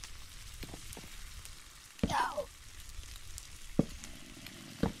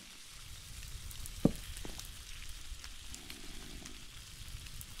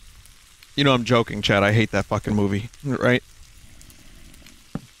 You know I'm joking, Chad. I hate that fucking movie, right?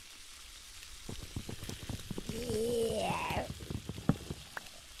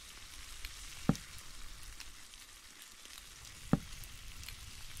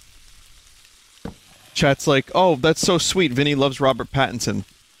 Chat's like, oh, that's so sweet. Vinny loves Robert Pattinson.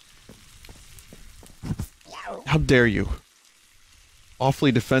 How dare you?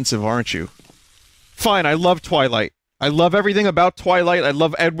 Awfully defensive, aren't you? Fine, I love Twilight. I love everything about Twilight. I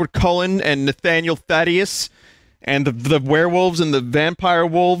love Edward Cullen and Nathaniel Thaddeus and the werewolves and the vampire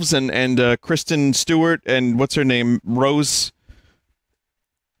wolves and Kristen Stewart and what's her name? Rose.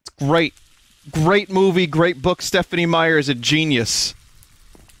 It's great. Great movie, great book. Stephanie Meyer is a genius.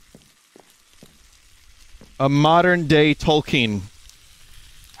 A modern-day Tolkien.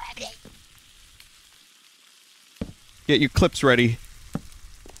 Get your clips ready.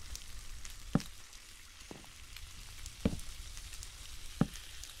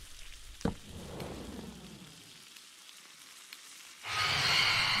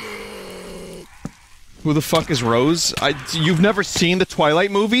 Who the fuck is Rose? You've never seen the Twilight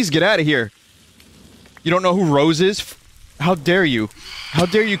movies? Get out of here. You don't know who Rose is? How dare you? How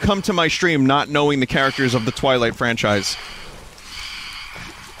dare you come to my stream not knowing the characters of the Twilight franchise?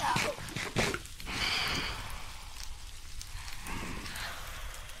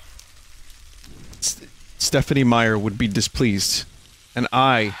 Stephanie Meyer would be displeased. And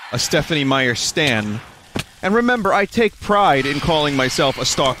I, a Stephanie Meyer stan, and remember, I take pride in calling myself a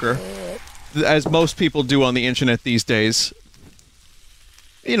stalker, as most people do on the internet these days.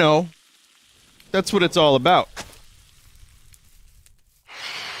 You know, that's what it's all about.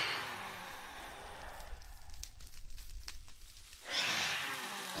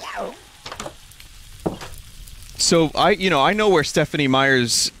 So, I know where Stephanie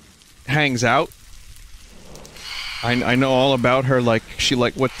Myers hangs out. I know all about her, like,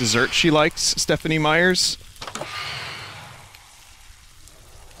 what dessert she likes, Stephanie Myers.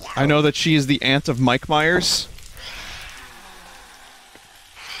 I know that she is the aunt of Mike Myers.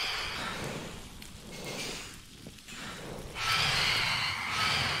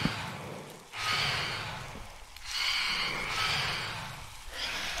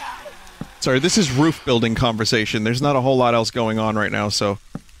 Sorry, this is roof building conversation. There's not a whole lot else going on right now, so...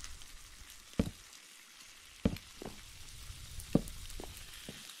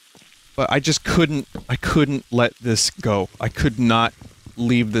 But I just couldn't let this go. I could not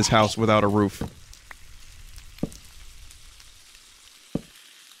leave this house without a roof.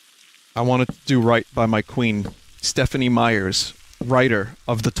 I wanted to do right by my queen, Stephanie Myers, writer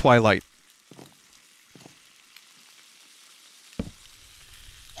of The Twilight.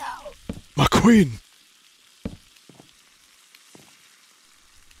 My queen!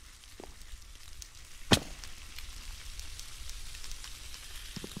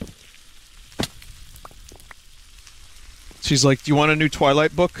 She's like, do you want a new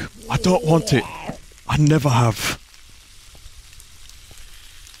Twilight book? I don't want it. I never have.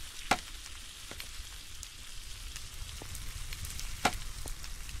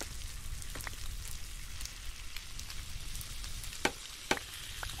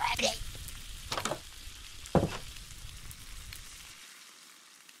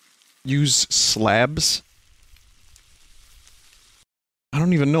 Use slabs? I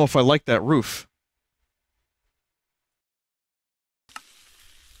don't even know if I like that roof.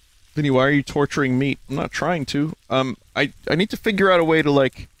 Vinny, why are you torturing meat? I'm not trying to. I need to figure out a way to,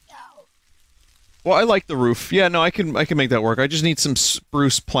 like... Well, I like the roof. Yeah, no, I can make that work. I just need some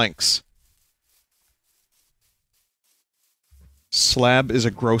spruce planks. Slab is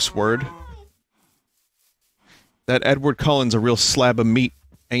a gross word. That Edward Cullen's a real slab of meat,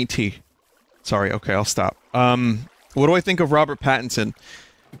 ain't he? Sorry, okay, I'll stop. What do I think of Robert Pattinson?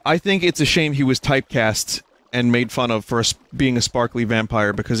 I think it's a shame he was typecast and made fun of for being a sparkly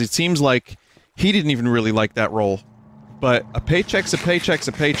vampire, because it seems like he didn't even really like that role. But a paycheck's a paycheck's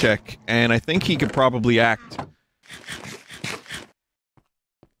a paycheck, and I think he could probably act.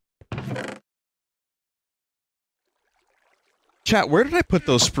 Chat, where did I put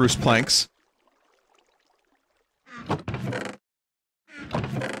those spruce planks?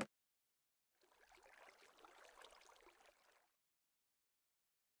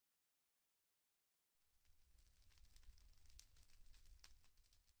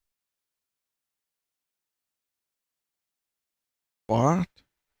 What?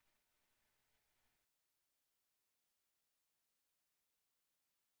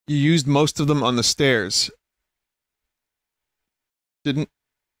 You used most of them on the stairs. Didn't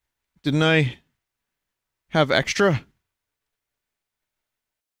I have extra?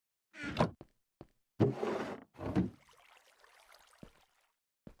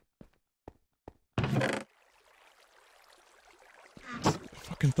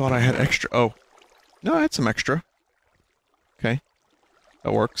 Fucking thought I had extra. Oh. No, I had some extra. Okay.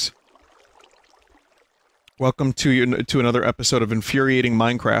 That works. Welcome to another episode of Infuriating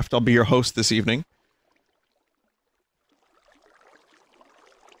Minecraft. I'll be your host this evening.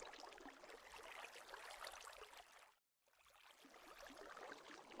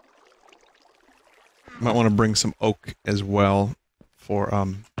 Might want to bring some oak as well for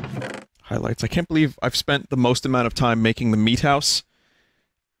highlights. I can't believe I've spent the most amount of time making the meat house,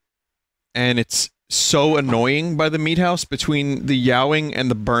 and it's so annoying by the meat house between the yowing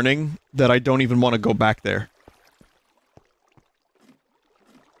and the burning that I don't even want to go back there.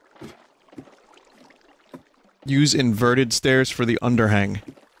 Use inverted stairs for the underhang.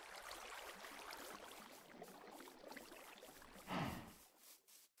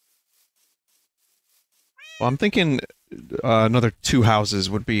 Well, I'm thinking another 2 houses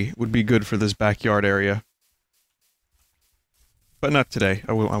would be good for this backyard area. But not today.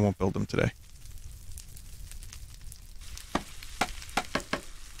 I won't build them today.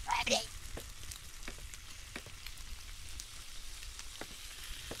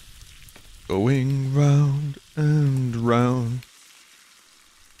 Going round and round.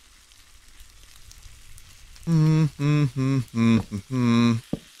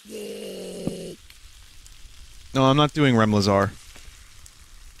 No, I'm not doing Remlazar.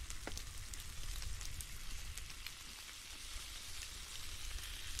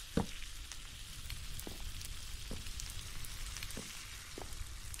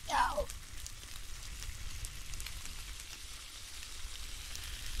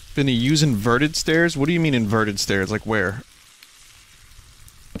 Vinny, use inverted stairs? What do you mean inverted stairs? Like where?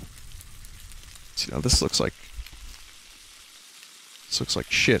 See, now this looks like... This looks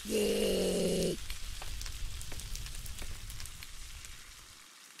like shit.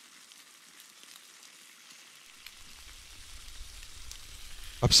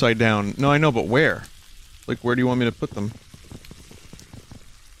 Upside down. No, I know, but where? Like, where do you want me to put them?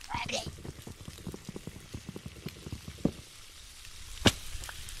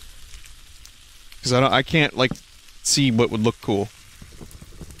 Because I can't, like, see what would look cool.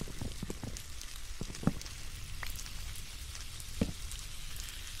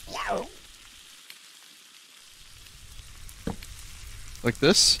 Like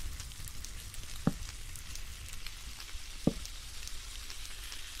this?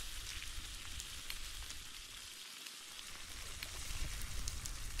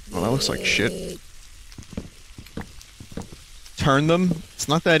 Well, that looks like shit. Turn them? It's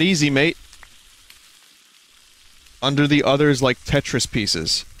not that easy, mate. Under the others like Tetris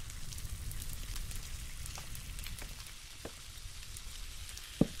pieces.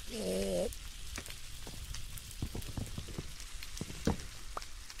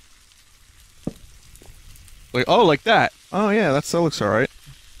 Like, oh, like that. Oh yeah, that looks alright.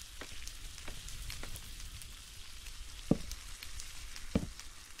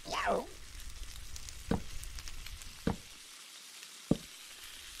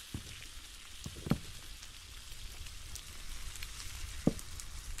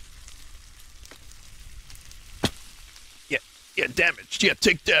 Yeah, damaged. Yeah,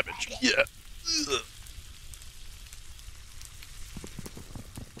 take damage. Yeah. Ugh.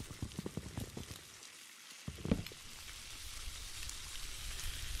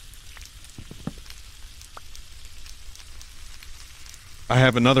 I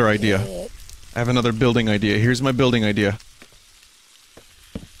have another idea. I have another building idea. Here's my building idea.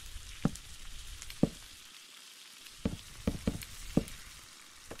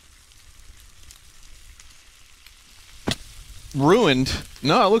 Ruined?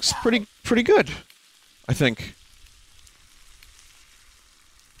 No, it looks pretty good. I think.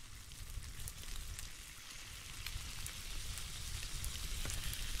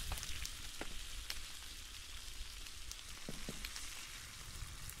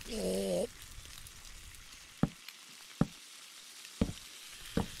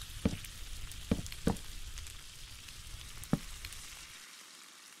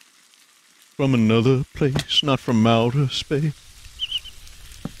 From another place, not from outer space.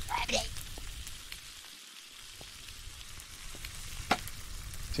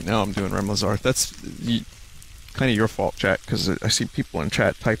 See, now I'm doing Remlazar. That's kind of your fault, chat, because I see people in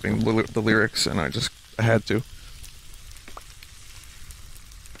chat typing the lyrics, and I had to.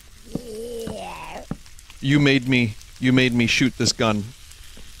 You made me shoot this gun.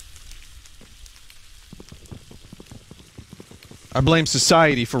 I blame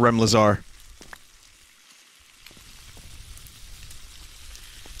society for Remlazar.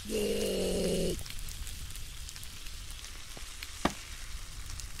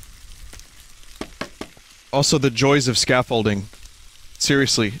 Also, the joys of scaffolding.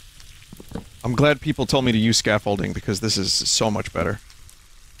 Seriously. I'm glad people told me to use scaffolding, because this is so much better.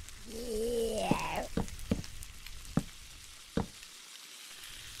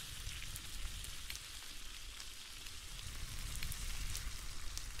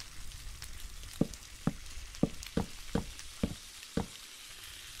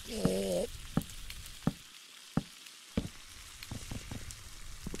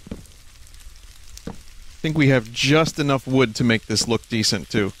 I think we have just enough wood to make this look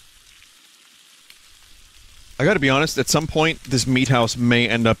decent, too. I gotta be honest, at some point, this meat house may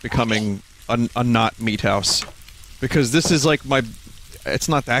end up becoming a not meat house. Because this is like my... It's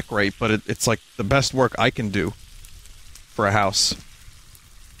not that great, but it's like the best work I can do for a house.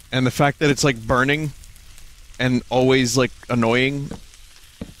 And the fact that it's like burning and always like annoying,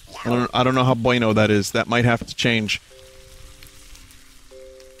 I don't know how bueno that is. That might have to change.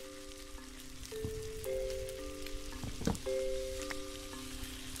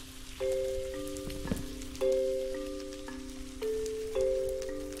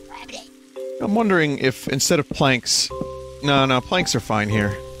 I'm wondering if instead of planks... No, planks are fine here.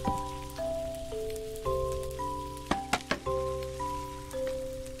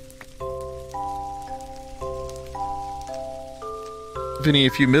 Vinny,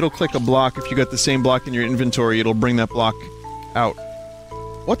 if you middle-click a block, if you got the same block in your inventory, it'll bring that block out.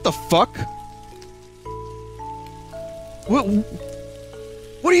 What the fuck? What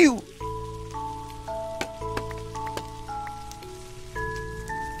are you...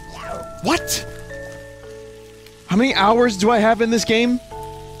 What? How many hours do I have in this game?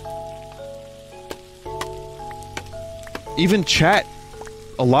 Even chat.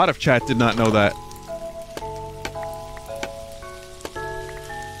 A lot of chat did not know that.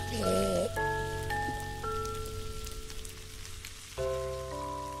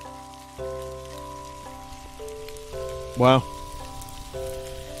 Wow.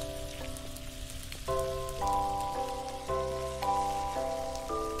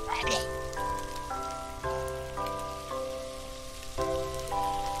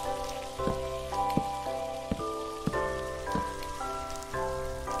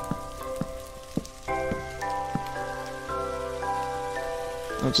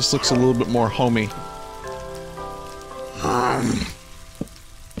 It just looks a little bit more homey.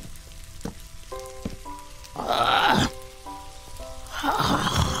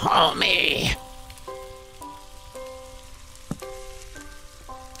 Homey.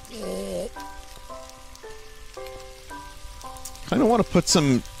 Kinda want to put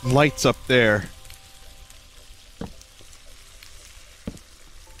some lights up there.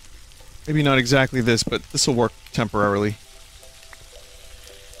 Maybe not exactly this, but this will work temporarily.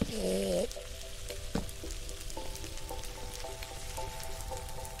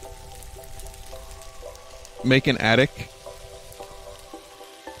 Make an attic.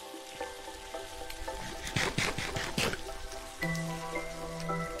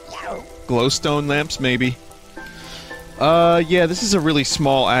 Glowstone lamps, maybe. Yeah, this is a really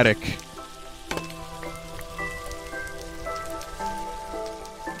small attic.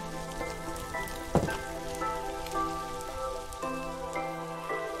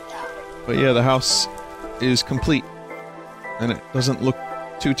 But yeah, the house is complete. And it doesn't look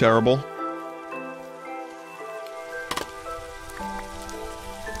too terrible.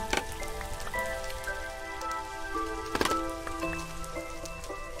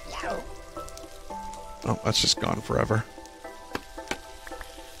 Oh, that's just gone forever.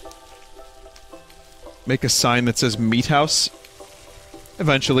 Make a sign that says Meat House?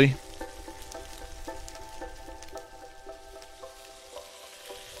 Eventually.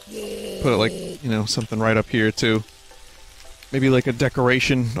 Put it like, you know, something right up here, too. Maybe like a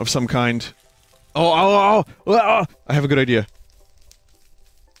decoration of some kind. Oh! I have a good idea.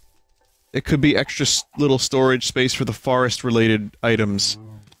 It could be extra little storage space for the forest-related items.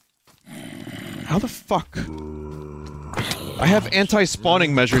 How the fuck? I have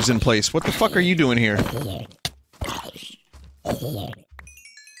anti-spawning measures in place. What the fuck are you doing here?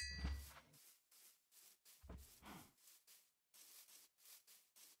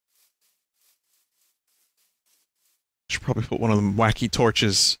 Should probably put one of them wacky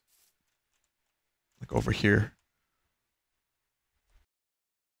torches. Like over here.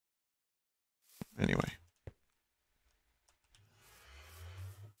 Anyway.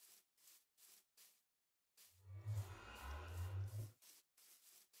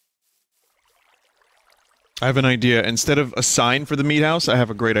 I have an idea. Instead of a sign for the meat house, I have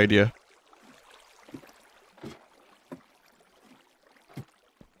a great idea.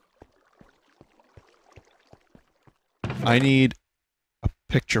 I need a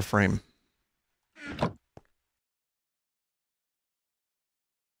picture frame.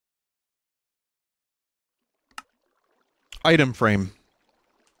 Item frame.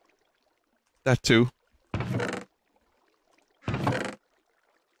 That too.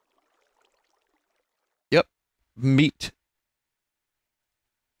 Yep. Meat.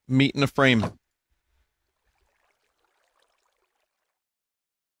 Meat in a frame.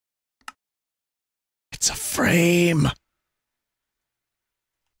 It's a frame!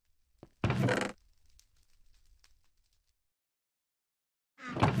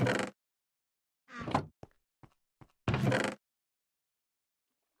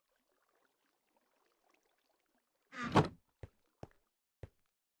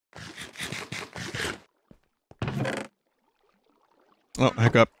 Oh, I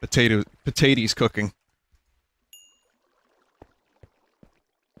got potatoes cooking.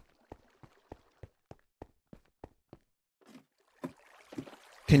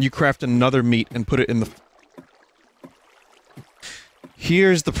 Can you craft another meat and put it in the...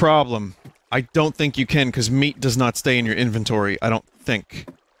 Here's the problem. I don't think you can, because meat does not stay in your inventory. I don't think.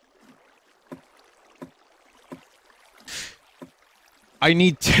 I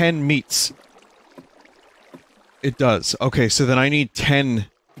need 10 meats. It does. Okay, so then I need 10...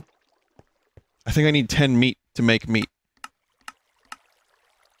 I think I need 10 meat to make meat.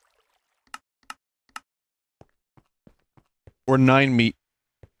 Or 9 meat.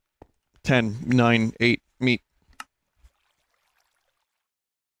 10, 9, 8 meat.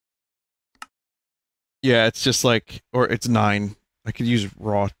 Yeah, it's just like... Or it's 9. I could use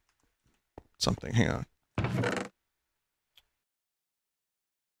raw... something. Hang on.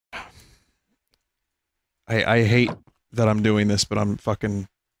 I hate that I'm doing this, but I'm fucking...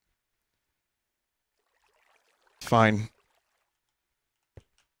 fine.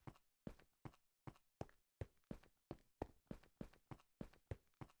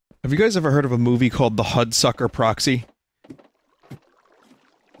 Have you guys ever heard of a movie called The Hudsucker Proxy?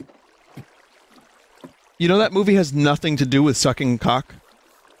 You know that movie has nothing to do with sucking cock?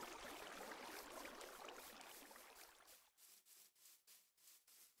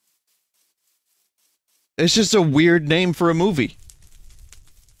 It's just a weird name for a movie.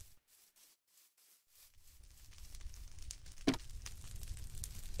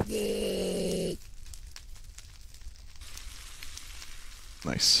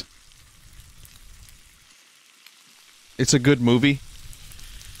 Nice. It's a good movie.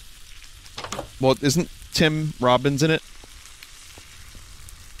 Well, isn't Tim Robbins in it?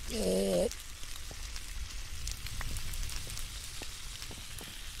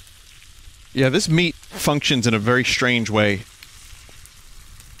 Yeah, this meat functions in a very strange way.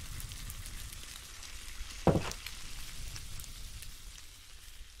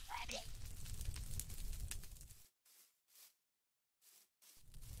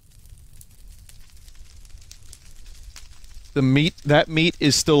 The meat, that meat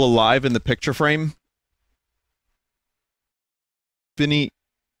is still alive in the picture frame. Vinny,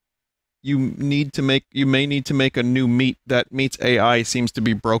 you may need to make a new meat. That meat's AI seems to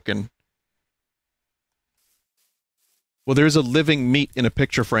be broken. Well, there's a living meat in a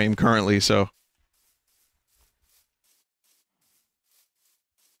picture frame currently, so...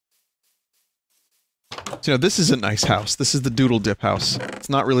 So, you know, this is a nice house. This is the Doodle Dip house. It's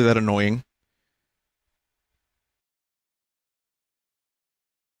not really that annoying.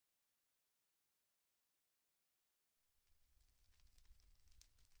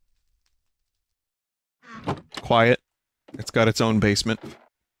 Quiet. It's got its own basement.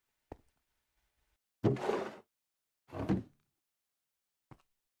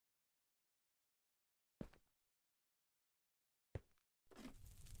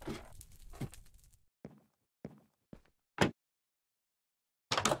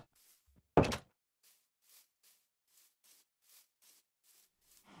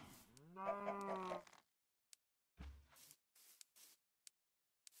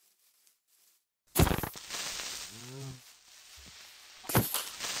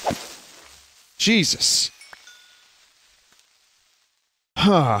 Jesus.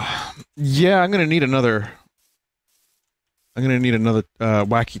 Huh. Yeah, I'm gonna need another...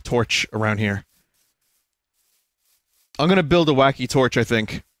 wacky torch around here. I'm gonna build a wacky torch, I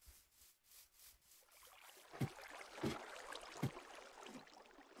think.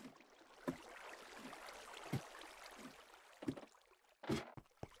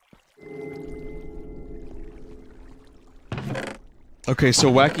 Okay,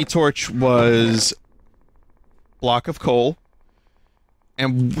 so wacky torch was... block of coal.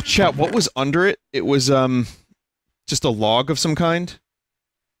 And, chat, what was under it? It was, just a log of some kind?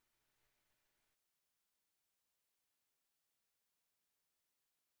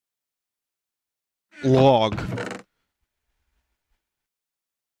 Log.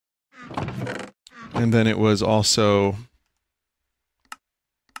 And then it was also...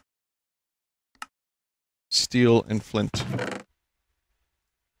 steel and flint.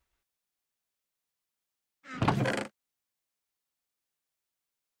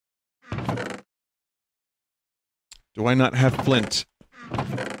 Do I not have flint?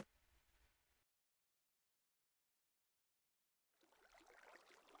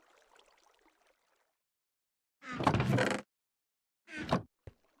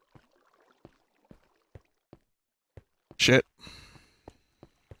 Shit.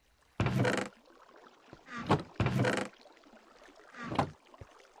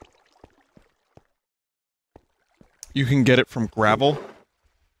 You can get it from gravel?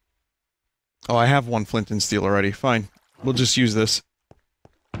 Oh, I have one flint and steel already. Fine. We'll just use this.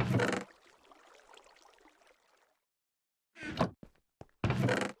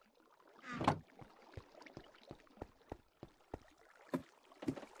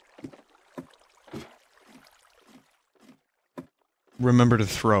 Remember to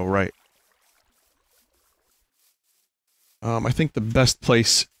throw, right. I think the best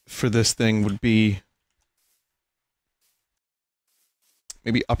place for this thing would be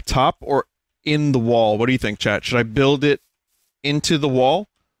maybe up top or in the wall. What do you think, chat? Should I build it into the wall?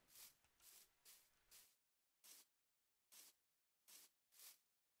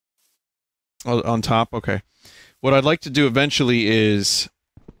 Oh, on top? Okay. What I'd like to do eventually is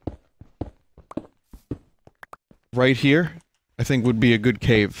right here, I think would be a good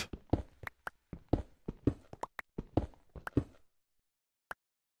cave.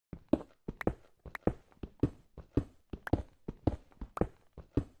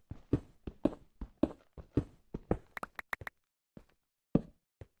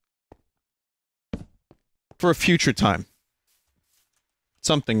 For a future time.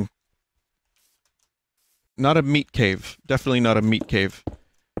 Something. Not a meat cave. Definitely not a meat cave.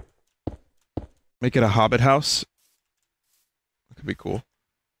 Make it a hobbit house. That could be cool.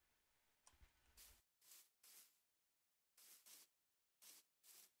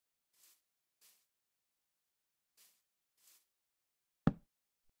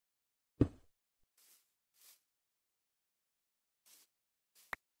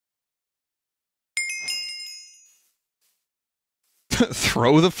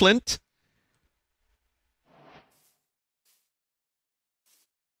 Throw the flint?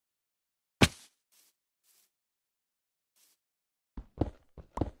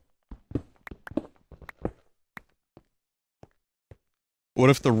 What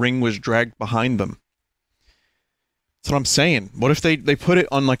if the ring was dragged behind them? That's what I'm saying. What if they put it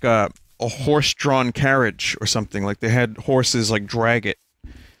on like a horse-drawn carriage or something? Like they had horses like drag it.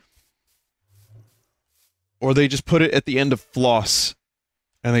 Or they just put it at the end of Floss.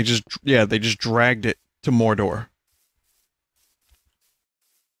 And they just dragged it to Mordor.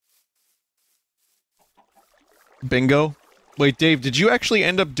 Bingo? Wait, Dave, did you actually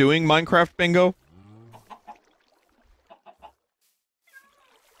end up doing Minecraft bingo?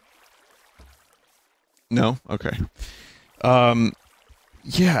 No? Okay.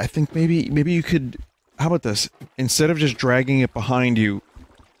 Yeah, I think maybe you could... How about this? Instead of just dragging it behind you,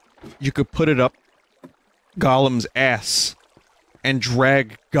 you could put it up Gollum's ass and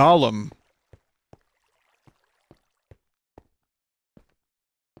drag Gollum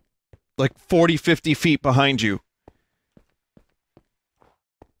like 40, 50 feet behind you.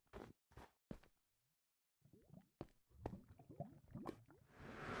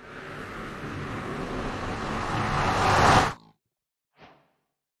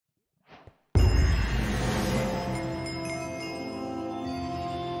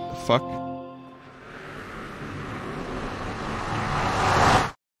 Fuck.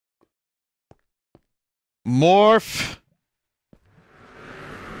 Morph.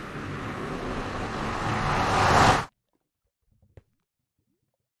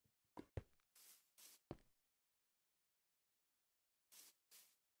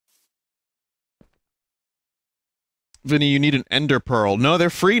 Vinny, you need an ender pearl. No, they're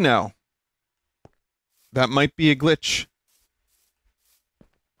free now. That might be a glitch.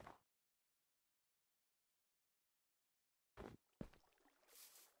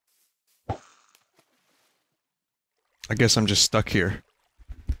 I guess I'm just stuck here.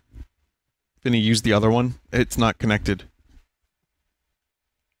 Vinny, use the other one. It's not connected.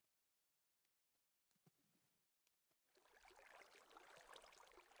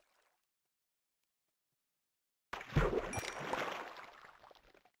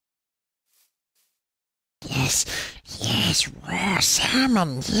 Yes, yes, raw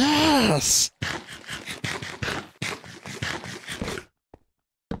salmon, yes!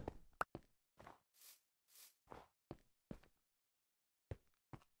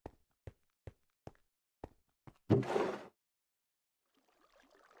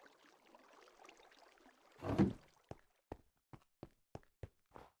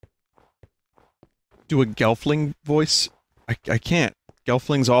 Do a Gelfling voice? I can't.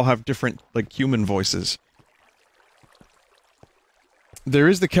 Gelflings all have different, like, human voices. There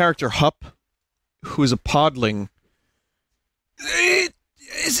is the character Hup, who is a podling.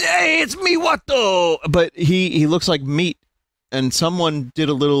 It's me, what though? But he looks like meat. And someone did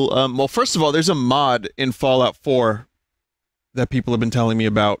a little, well, first of all, there's a mod in Fallout 4 that people have been telling me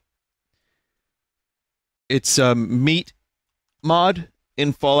about. It's a meat mod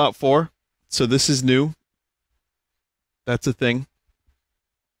in Fallout 4. So this is new. That's a thing.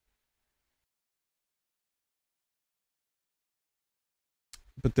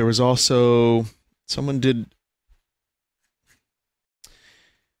 But there was also... Someone did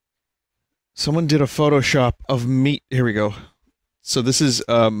a Photoshop of meat. Here we go. So this is,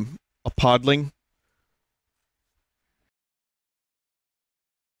 a podling.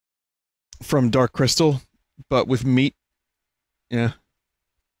 From Dark Crystal, but with meat. Yeah.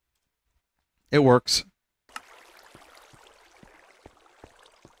 It works.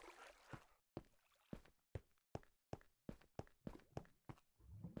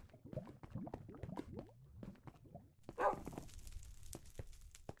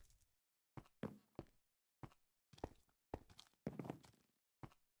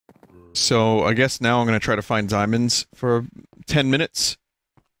 So, I guess now I'm gonna try to find diamonds for 10 minutes.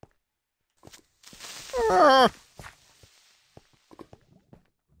 Ah!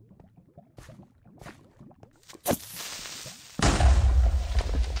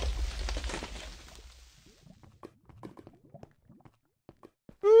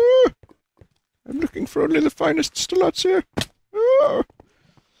 I'm looking for only the finest still-outs here. Ah!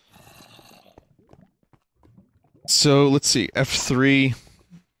 So, let's see, F3...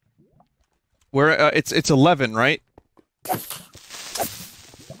 Where, it's 11, right?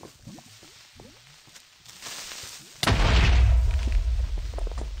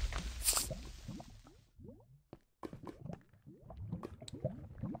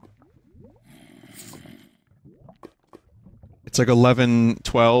 It's like 11,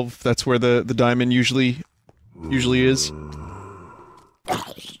 12, that's where the diamond usually is.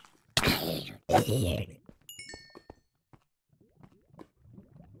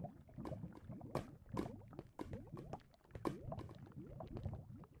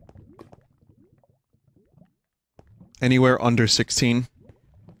 Anywhere under 16.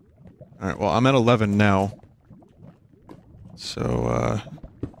 Alright, well, I'm at 11 now. So,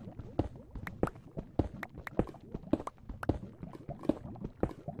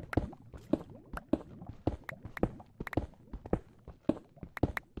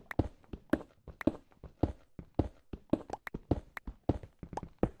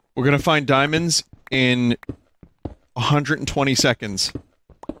 we're gonna find diamonds in 120 seconds.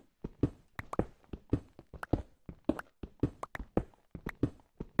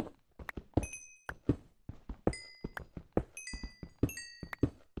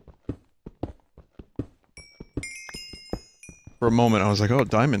 For a moment, I was like, oh,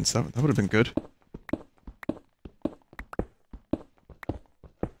 diamonds, that would have been good.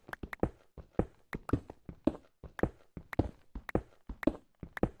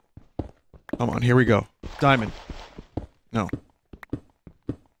 Come on, here we go. Diamond. No.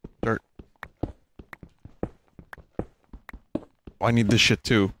 Dirt. Oh, I need this shit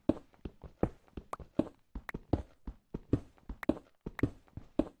too.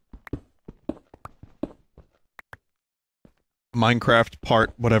 Minecraft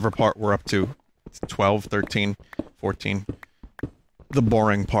part, whatever part we're up to. It's 12, 13, 14. The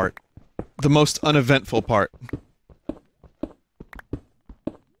boring part. The most uneventful part.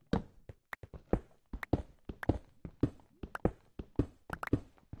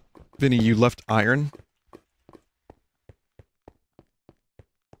 Vinny, you left iron?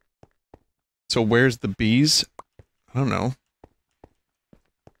 So where's the bees? I don't know.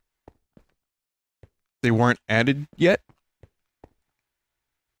 They weren't added yet?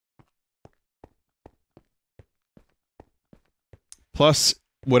 Plus,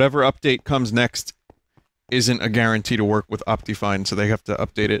 whatever update comes next isn't a guarantee to work with Optifine, so they have to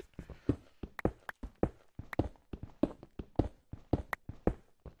update it.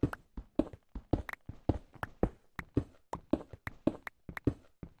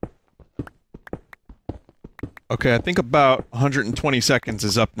 Okay, I think about 120 seconds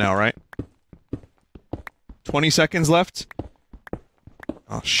is up now, right? 20 seconds left?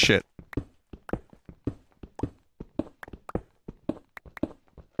 Oh, shit.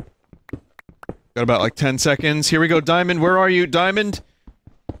 Got about like 10 seconds. Here we go, Diamond. Where are you, Diamond?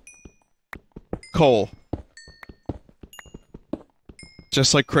 Coal.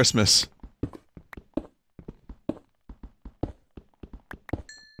 Just like Christmas.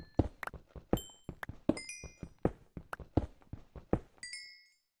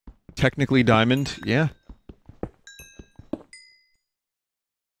 Technically diamond, yeah.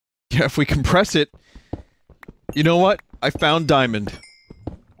 Yeah, if we compress it... You know what? I found diamond.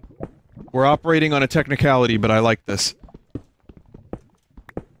 We're operating on a technicality, but I like this.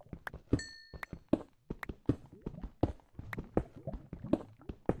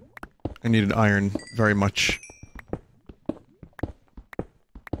 I needed iron very much.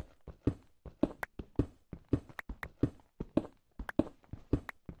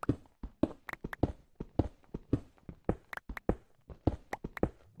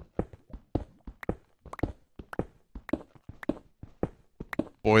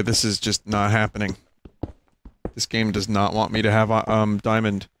 Boy, this is just not happening. This game does not want me to have,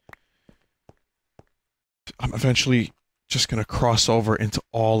 diamond. I'm eventually just gonna cross over into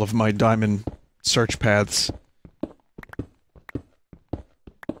all of my diamond search paths.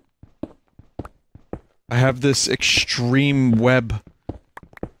 I have this extreme web.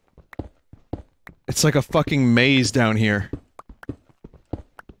 It's like a fucking maze down here.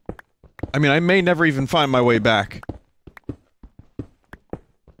 I mean, I may never even find my way back.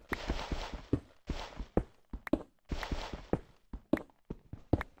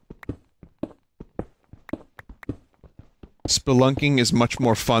 Spelunking is much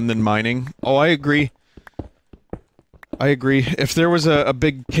more fun than mining. Oh, I agree. I agree. If there was a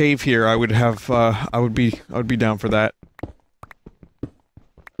big cave here, I would have, I would be down for that.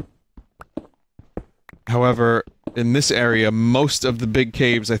 However, in this area, most of the big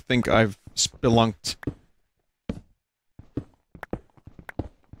caves I think I've spelunked.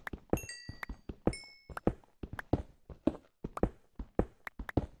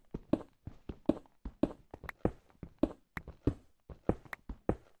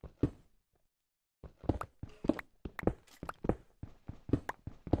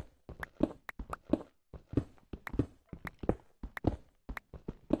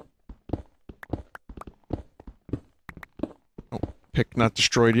 Pick not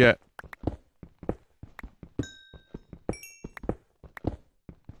destroyed yet.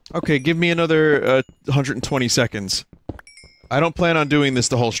 Okay, give me another 120 seconds. I don't plan on doing this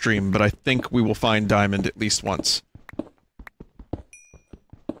the whole stream, but I think we will find diamond at least once.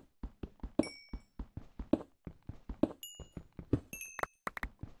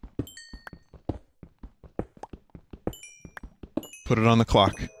 Put it on the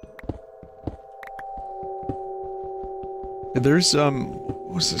clock. There's,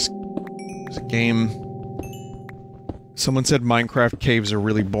 what's this? There's a game... Someone said Minecraft caves are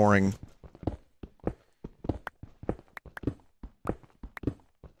really boring.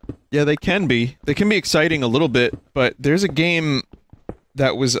 Yeah, they can be. They can be exciting a little bit, but there's a game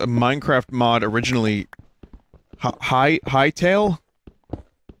that was a Minecraft mod originally... Hightail?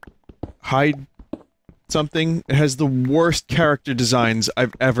 Hide... something? It has the worst character designs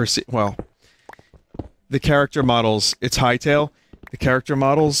I've ever seen. Well... The character models, it's Hightail. The character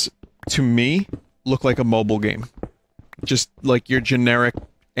models, to me, look like a mobile game. Just like your generic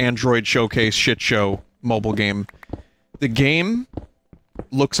Android showcase shit show mobile game. The game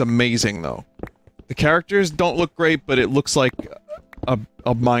looks amazing, though. The characters don't look great, but it looks like a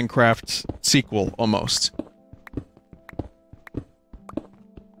Minecraft sequel, almost.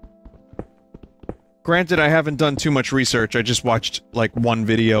 Granted, I haven't done too much research, I just watched, like, one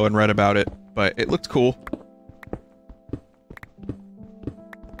video and read about it. But it looked cool.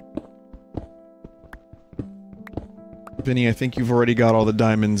 Vinny, I think you've already got all the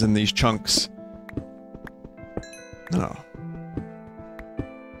diamonds in these chunks. No.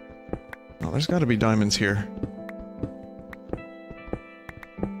 Oh, there's gotta be diamonds here.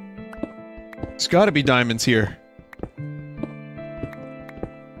 There's gotta be diamonds here.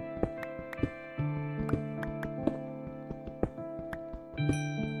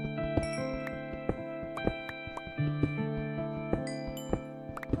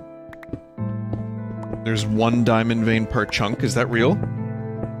 There's one diamond vein per chunk, is that real?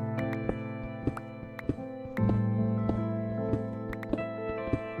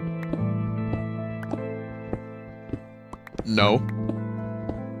 No.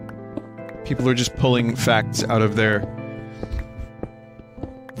 People are just pulling facts out of their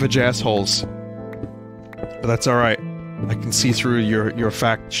vajasholes. But that's alright. I can see through your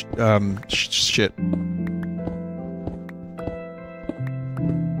fact shit.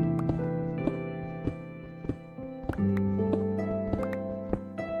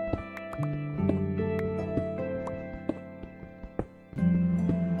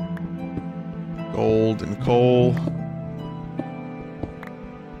 Gold and coal.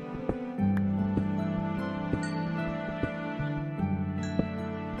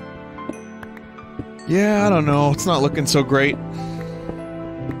 Yeah, I don't know. It's not looking so great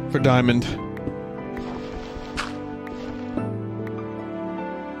for diamond. Do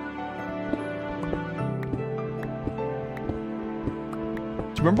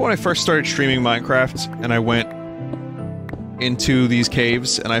you remember when I first started streaming Minecraft and I went into these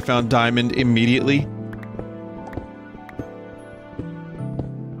caves and I found diamond immediately?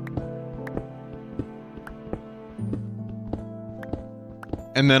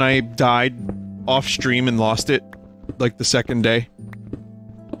 And then I died off stream and lost it, like, the second day.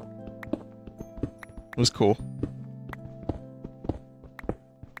 It was cool.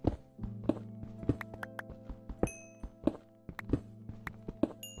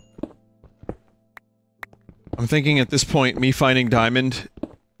 I'm thinking at this point, me finding diamond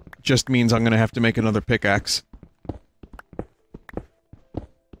just means I'm gonna have to make another pickaxe.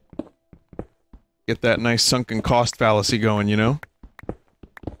 Get that nice sunken cost fallacy going, you know?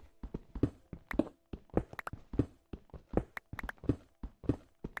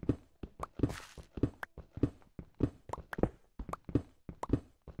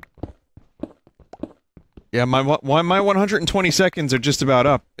 Yeah, my 120 seconds are just about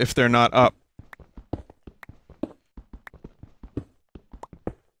up, if they're not up.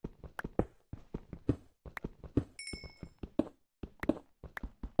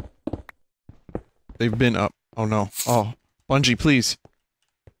 They've been up. Oh no. Oh, Bungie, please.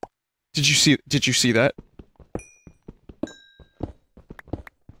 Did you see that?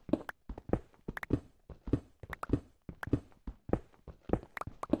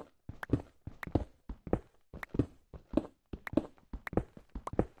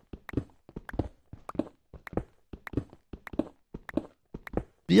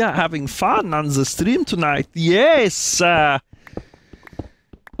 We are having fun on the stream tonight. Yes.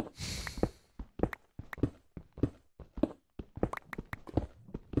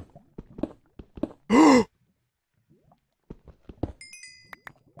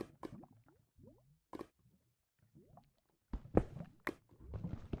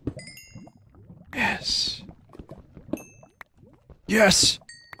 Yes. Yes.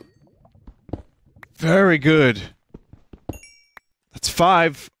 Very good. That's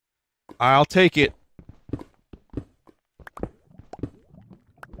 5. I'll take it.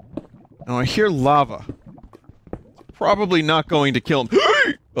 Now I hear lava. Probably not going to kill him.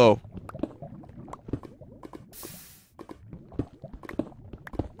 Oh.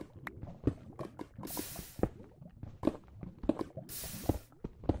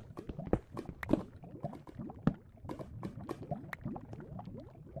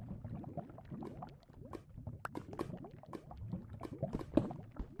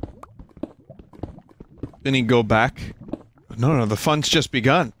 Vinny, go back. No, the fun's just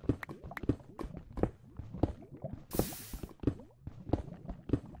begun.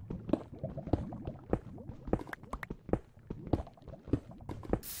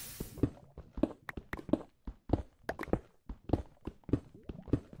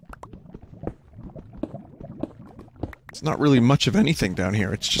 It's not really much of anything down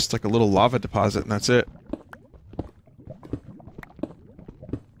here. It's just like a little lava deposit and that's it.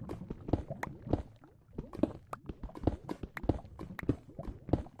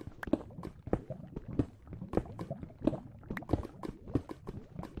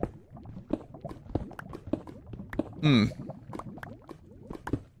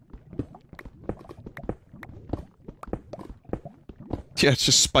 Yeah, it's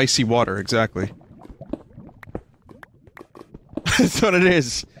just spicy water, exactly. That's what it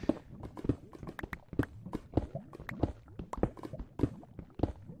is.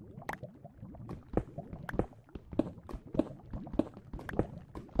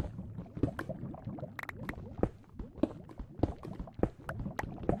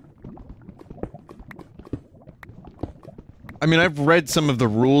 I mean, I've read some of the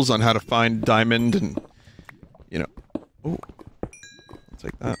rules on how to find diamond and, you know... Ooh. I'll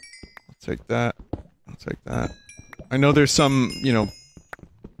take that. I'll take that. I'll take that. I know there's some, you know,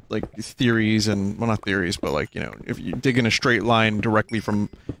 like, theories and... Well, not theories, but like, you know, if you dig in a straight line directly from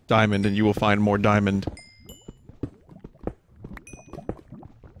diamond and you will find more diamond.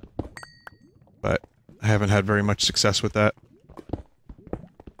 But I haven't had very much success with that.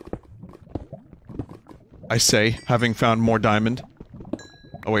 I say, having found more diamond.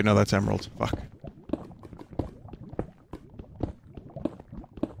 Oh wait, no, that's emerald. Fuck.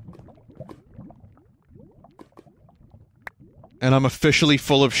 And I'm officially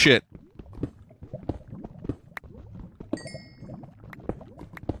full of shit.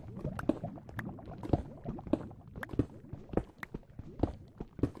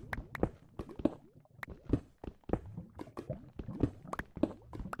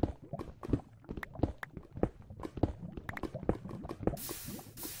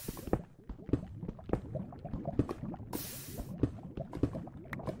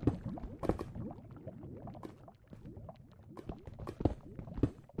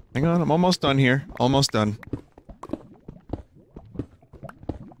 Hang on, I'm almost done here. Almost done.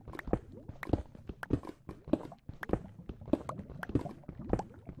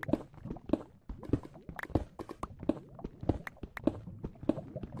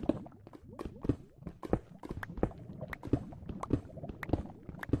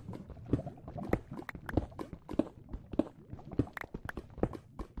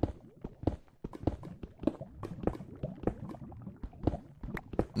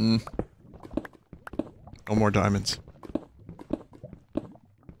 No more diamonds.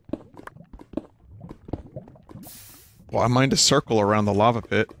 Well, I mined a circle around the lava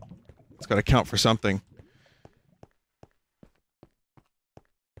pit. It's gotta count for something.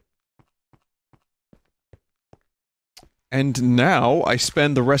 And now, I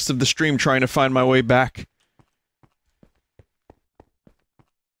spend the rest of the stream trying to find my way back.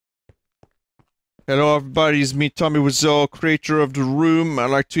 Hello, everybody. It's me, Tommy Wiseau, creator of the room. I'd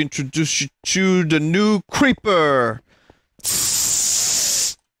like to introduce you to the new creeper.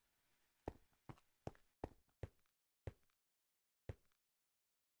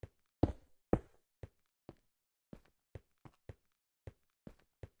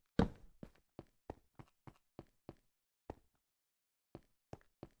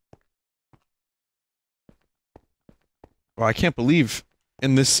 Well, I can't believe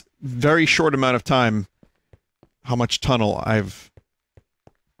in this very short amount of time how much tunnel I've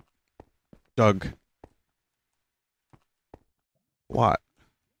dug. What?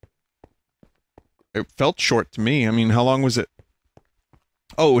 It felt short to me. I mean, how long was it?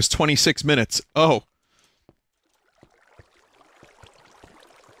 Oh, it was 26 minutes. Oh.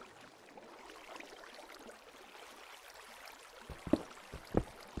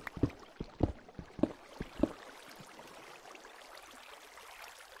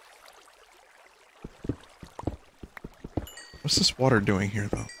 What's this water doing here,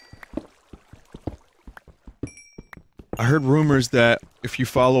 though? I heard rumors that if you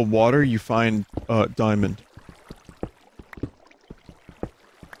follow water, you find, diamond.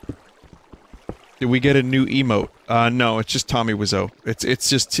 Did we get a new emote? No, it's just Tommy Wiseau. It's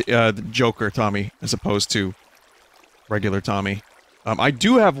just, the Joker Tommy, as opposed to regular Tommy. I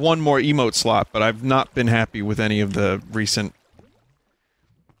do have one more emote slot, but I've not been happy with any of the recent,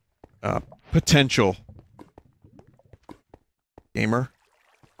 potential gamer.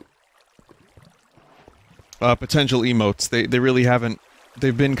 Potential emotes. They really haven't...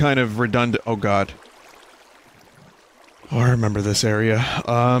 They've been kind of redundant. Oh god. Oh, I remember this area.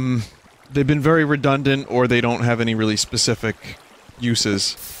 They've been very redundant, or they don't have any really specific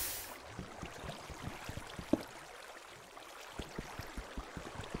uses.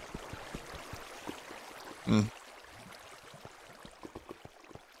 Hmm.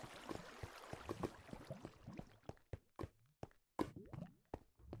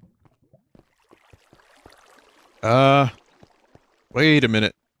 Wait a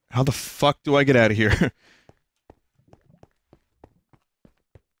minute. How the fuck do I get out of here?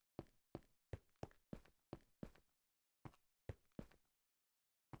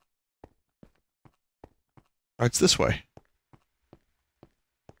 Oh, it's this way.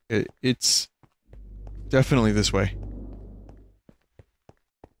 It's definitely this way.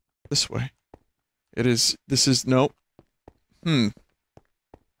 This way. It is... This is... Nope. Hmm.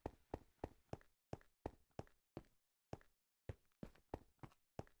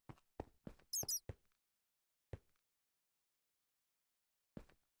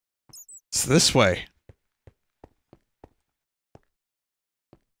 It's this way.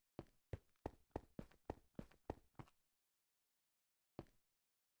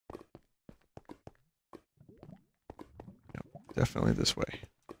 Yep, definitely this way.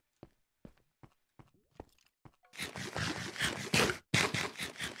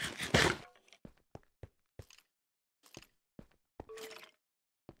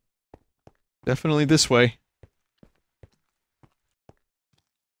 Definitely this way.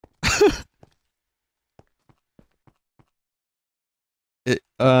 It,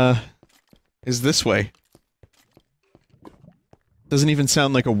 is this way. Doesn't even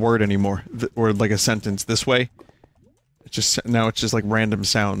sound like a word anymore, or like a sentence. This way? It just, now it's just like random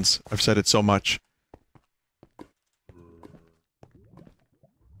sounds. I've said it so much.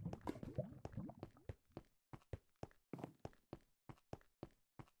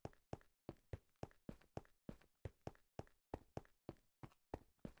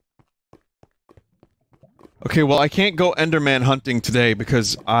 Okay, well, I can't go Enderman hunting today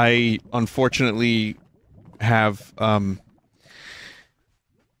because I, unfortunately, have, a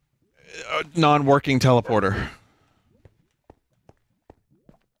non-working teleporter.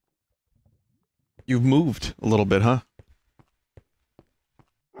 You've moved a little bit, huh?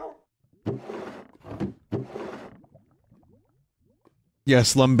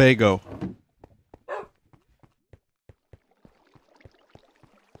 Yes, lumbago.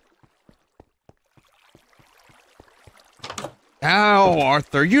 Ow,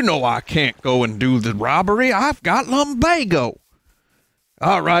 Arthur, you know I can't go and do the robbery. I've got lumbago.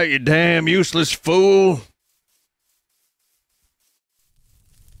 All right, you damn useless fool.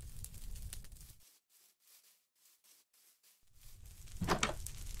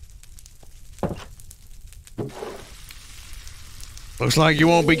 Looks like you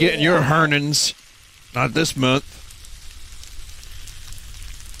won't be getting your earnings. Not this month.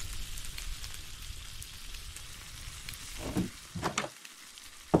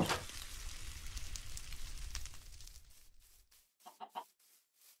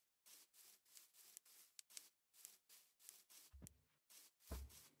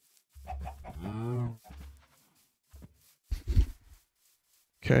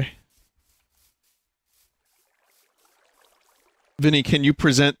 Okay. Vinny, can you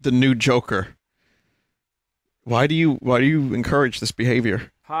present the new Joker? Why do you encourage this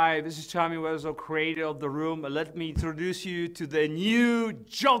behavior? Hi, this is Tommy Wiseau, creator of the room. Let me introduce you to the new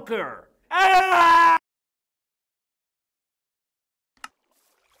Joker. Ah!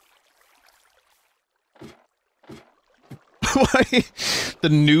 Why? The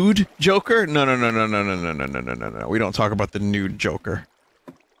nude Joker? No. We don't talk about the nude Joker.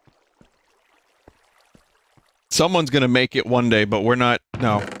 Someone's gonna make it one day, but we're not.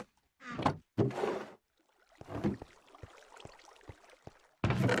 No.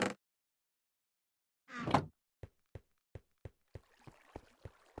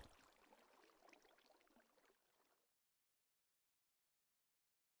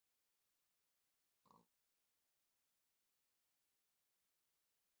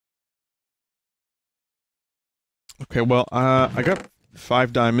 Okay, well, I got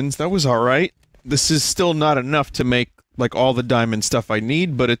 5 diamonds. That was alright. This is still not enough to make, like, all the diamond stuff I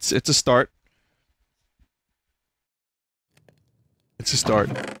need, but it's a start. It's a start.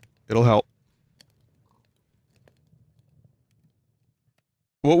 It'll help.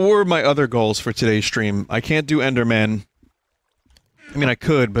 What were my other goals for today's stream? I can't do Enderman. I mean, I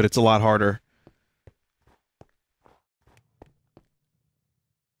could, but it's a lot harder.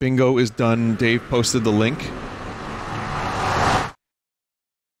 Bingo is done. Dave posted the link.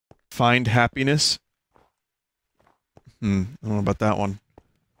 Find happiness. I don't know about that one.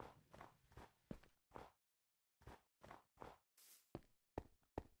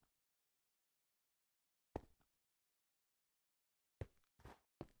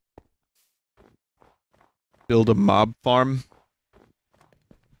 Build a mob farm.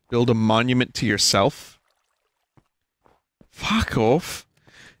 Build a monument to yourself. Fuck off.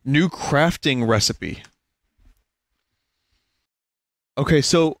 New crafting recipe. Okay,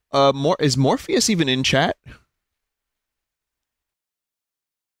 so, is Morpheus even in chat?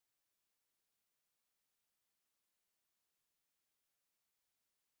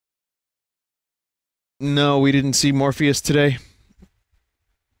 No, we didn't see Morpheus today.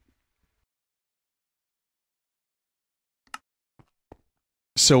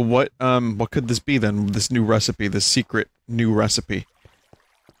 So what could this be then? This new recipe, this secret new recipe?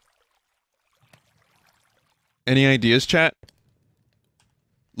 Any ideas, chat?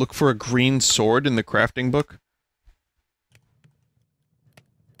 Look for a green sword in the crafting book.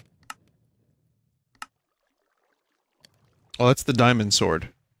 Oh, that's the diamond sword.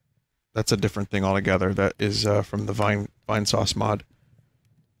 That's a different thing altogether. That is from the Vinesauce mod.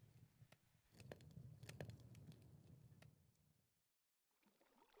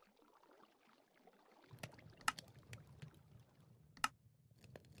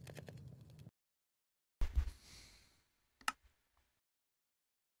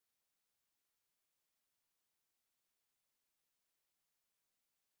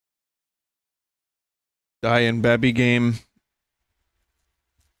 Die and Babby game.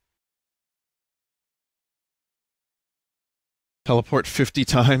 Teleport 50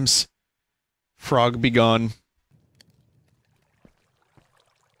 times. Frog be gone.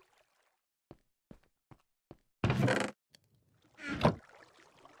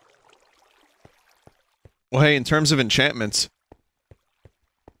 Well, hey, in terms of enchantments,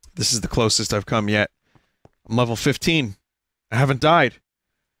 this is the closest I've come yet. I'm level 15. I haven't died.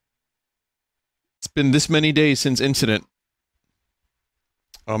 It's been this many days since incident.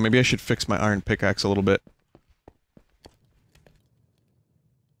 Oh, maybe I should fix my iron pickaxe a little bit.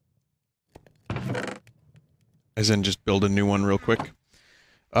 As in, just build a new one real quick.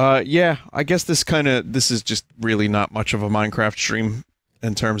 Yeah, I guess this is just really not much of a Minecraft stream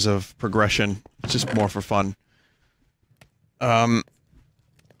in terms of progression. It's just more for fun.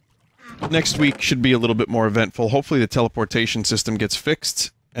 Next week should be a little bit more eventful. Hopefully the teleportation system gets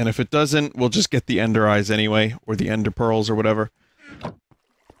fixed, and if it doesn't, we'll just get the Ender Eyes anyway, or the Ender Pearls or whatever.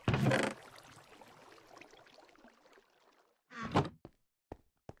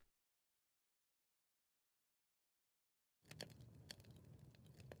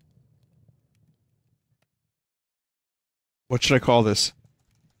 What should I call this?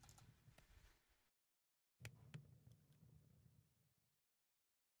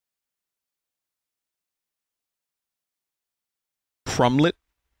 Crumlet?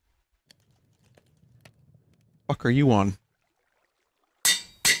 Fuck are you on?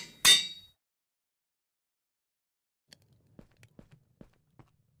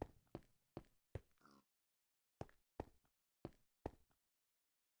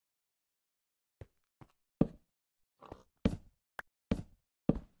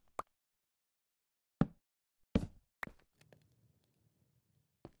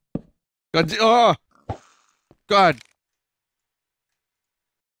 God, oh! God!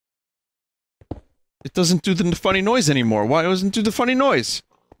 It doesn't do the funny noise anymore. Why doesn't it do the funny noise?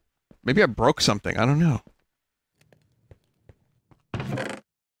 Maybe I broke something. I don't know.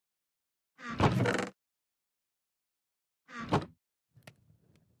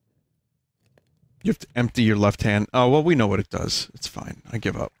 You have to empty your left hand. Oh, well, we know what it does. It's fine. I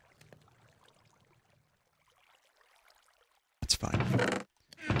give up. It's fine.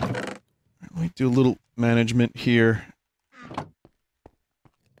 Let me do a little management here.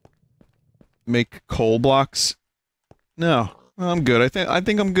 Make coal blocks. No, I'm good. I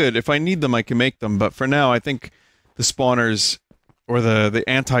think I'm good. If I need them, I can make them. But for now, I think the spawners or the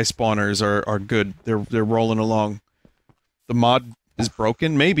anti-spawners are good. They're rolling along. The mod is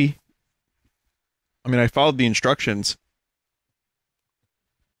broken, maybe. I mean, I followed the instructions.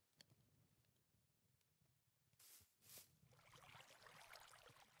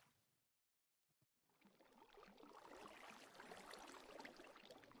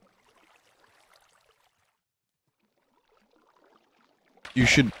 You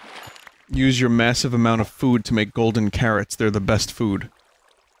should use your massive amount of food to make golden carrots. They're the best food.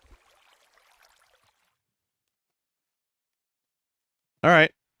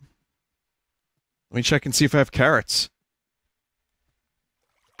 Alright. Let me check and see if I have carrots.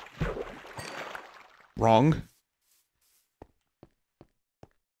 Wrong.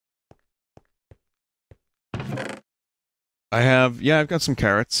 I have... yeah, I've got some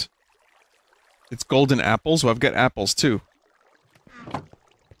carrots. It's golden apples. Well, I've got apples, too.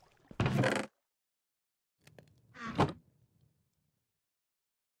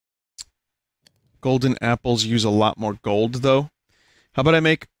 Golden apples use a lot more gold, though. How about I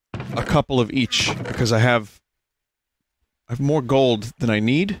make a couple of each? Because I have more gold than I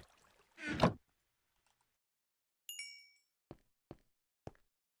need.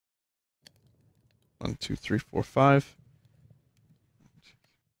 One, two, three, four, five.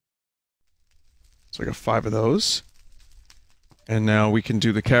 So I got 5 of those. And now we can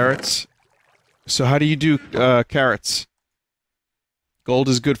do the carrots. So how do you do carrots? Gold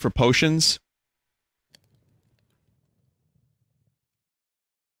is good for potions.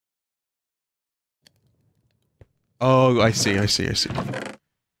 Oh, I see, I see, I see.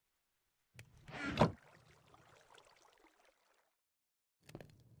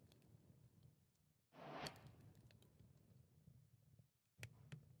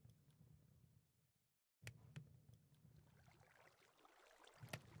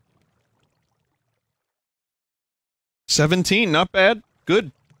 $17, not bad.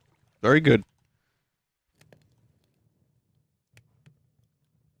 Good. Very good.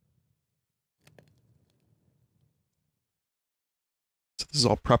 So this is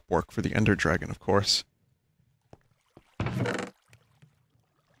all prep work for the Ender Dragon, of course.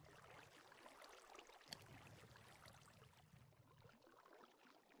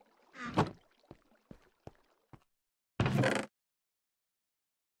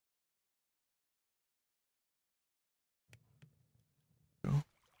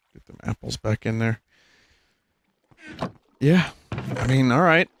 Get them apples back in there. Yeah. I mean,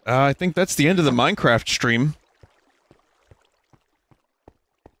 alright. I think that's the end of the Minecraft stream.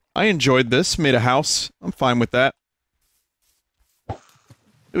 I enjoyed this. Made a house. I'm fine with that. It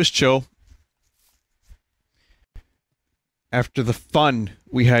was chill. After the fun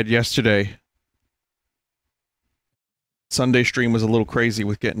we had yesterday. Sunday stream was a little crazy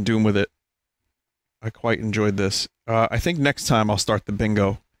with getting Doom with it. I quite enjoyed this. I think next time I'll start the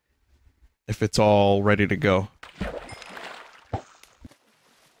bingo. If it's all ready to go.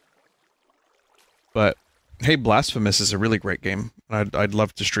 But, hey, Blasphemous is a really great game. I'd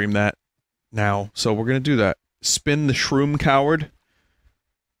love to stream that now. So we're gonna do that. Spin the Shroom Coward.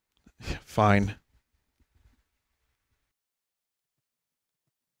 Fine.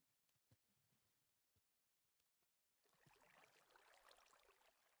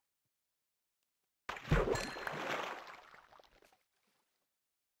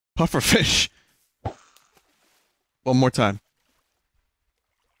 Pufferfish. One more time.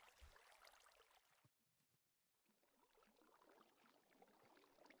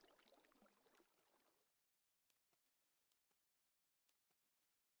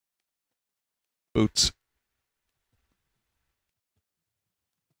 Boots.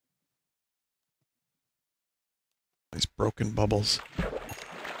 These broken bubbles.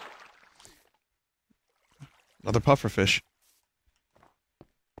 Another pufferfish.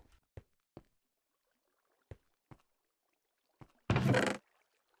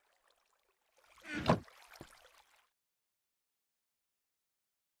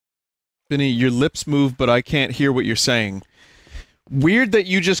 Vinny, your lips move, but I can't hear what you're saying. Weird that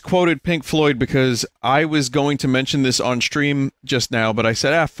you just quoted Pink Floyd because I was going to mention this on stream just now, but I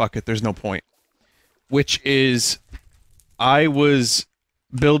said, fuck it, there's no point. Which is, I was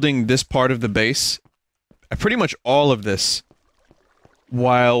building this part of the base, pretty much all of this,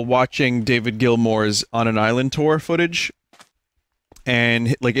 while watching David Gilmour's On an Island tour footage,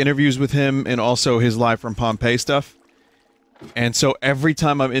 and like interviews with him, and also his Live from Pompeii stuff. And so every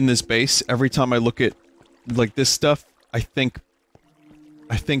time I'm in this base, every time I look at like this stuff, I think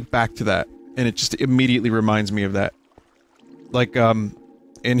back to that, and it just immediately reminds me of that. Like,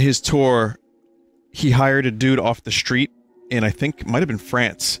 in his tour, he hired a dude off the street in, I think, it might have been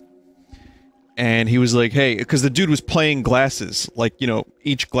France. And he was like, hey, because the dude was playing glasses. Like, you know,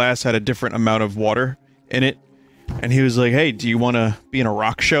 each glass had a different amount of water in it. And he was like, hey, do you want to be in a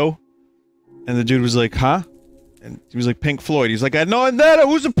rock show? And the dude was like, huh? And he was like, Pink Floyd. He's like, I know that,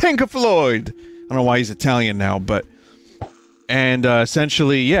 who's a Pink Floyd? I don't know why he's Italian now, but... And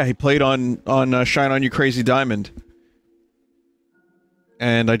essentially, yeah, he played on Shine On You Crazy Diamond.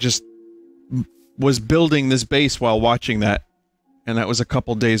 And I just was building this base while watching that. And that was a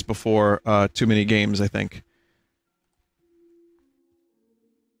couple days before Too Many Games, I think.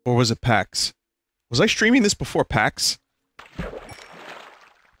 Or was it PAX? Was I streaming this before PAX?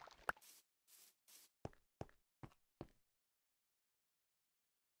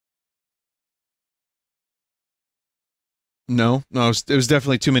 No, it was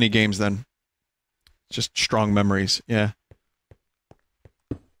definitely Too Many Games then. Just strong memories, yeah.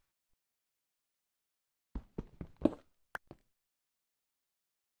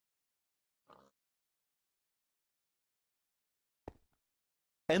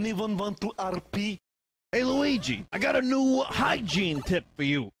 Anyone want to RP? Hey Luigi, I got a new hygiene tip for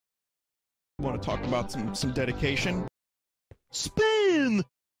you. Want to talk about some dedication? Spin!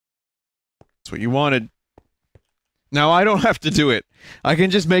 That's what you wanted. Now I don't have to do it. I can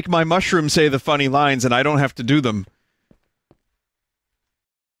just make my mushroom say the funny lines and I don't have to do them.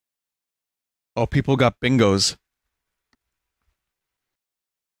 Oh, people got bingos.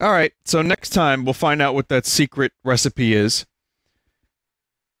 Alright, so next time we'll find out what that secret recipe is.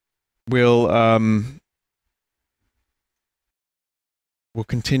 We'll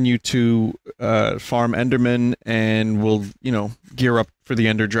continue to farm Enderman, and we'll, you know, gear up for the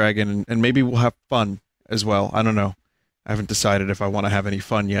Ender Dragon, and maybe we'll have fun as well. I don't know. I haven't decided if I want to have any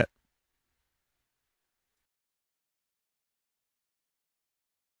fun yet.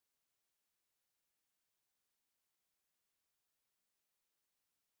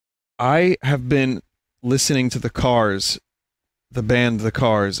 I have been listening to the Cars, the band The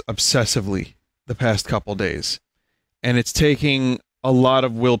Cars, obsessively the past couple days. And it's taking a lot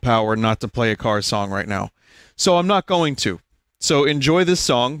of willpower not to play a Cars song right now. So I'm not going to. So enjoy this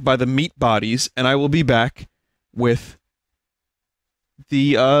song by the Meat Bodies, and I will be back with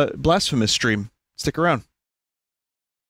the Blasphemous stream. Stick around.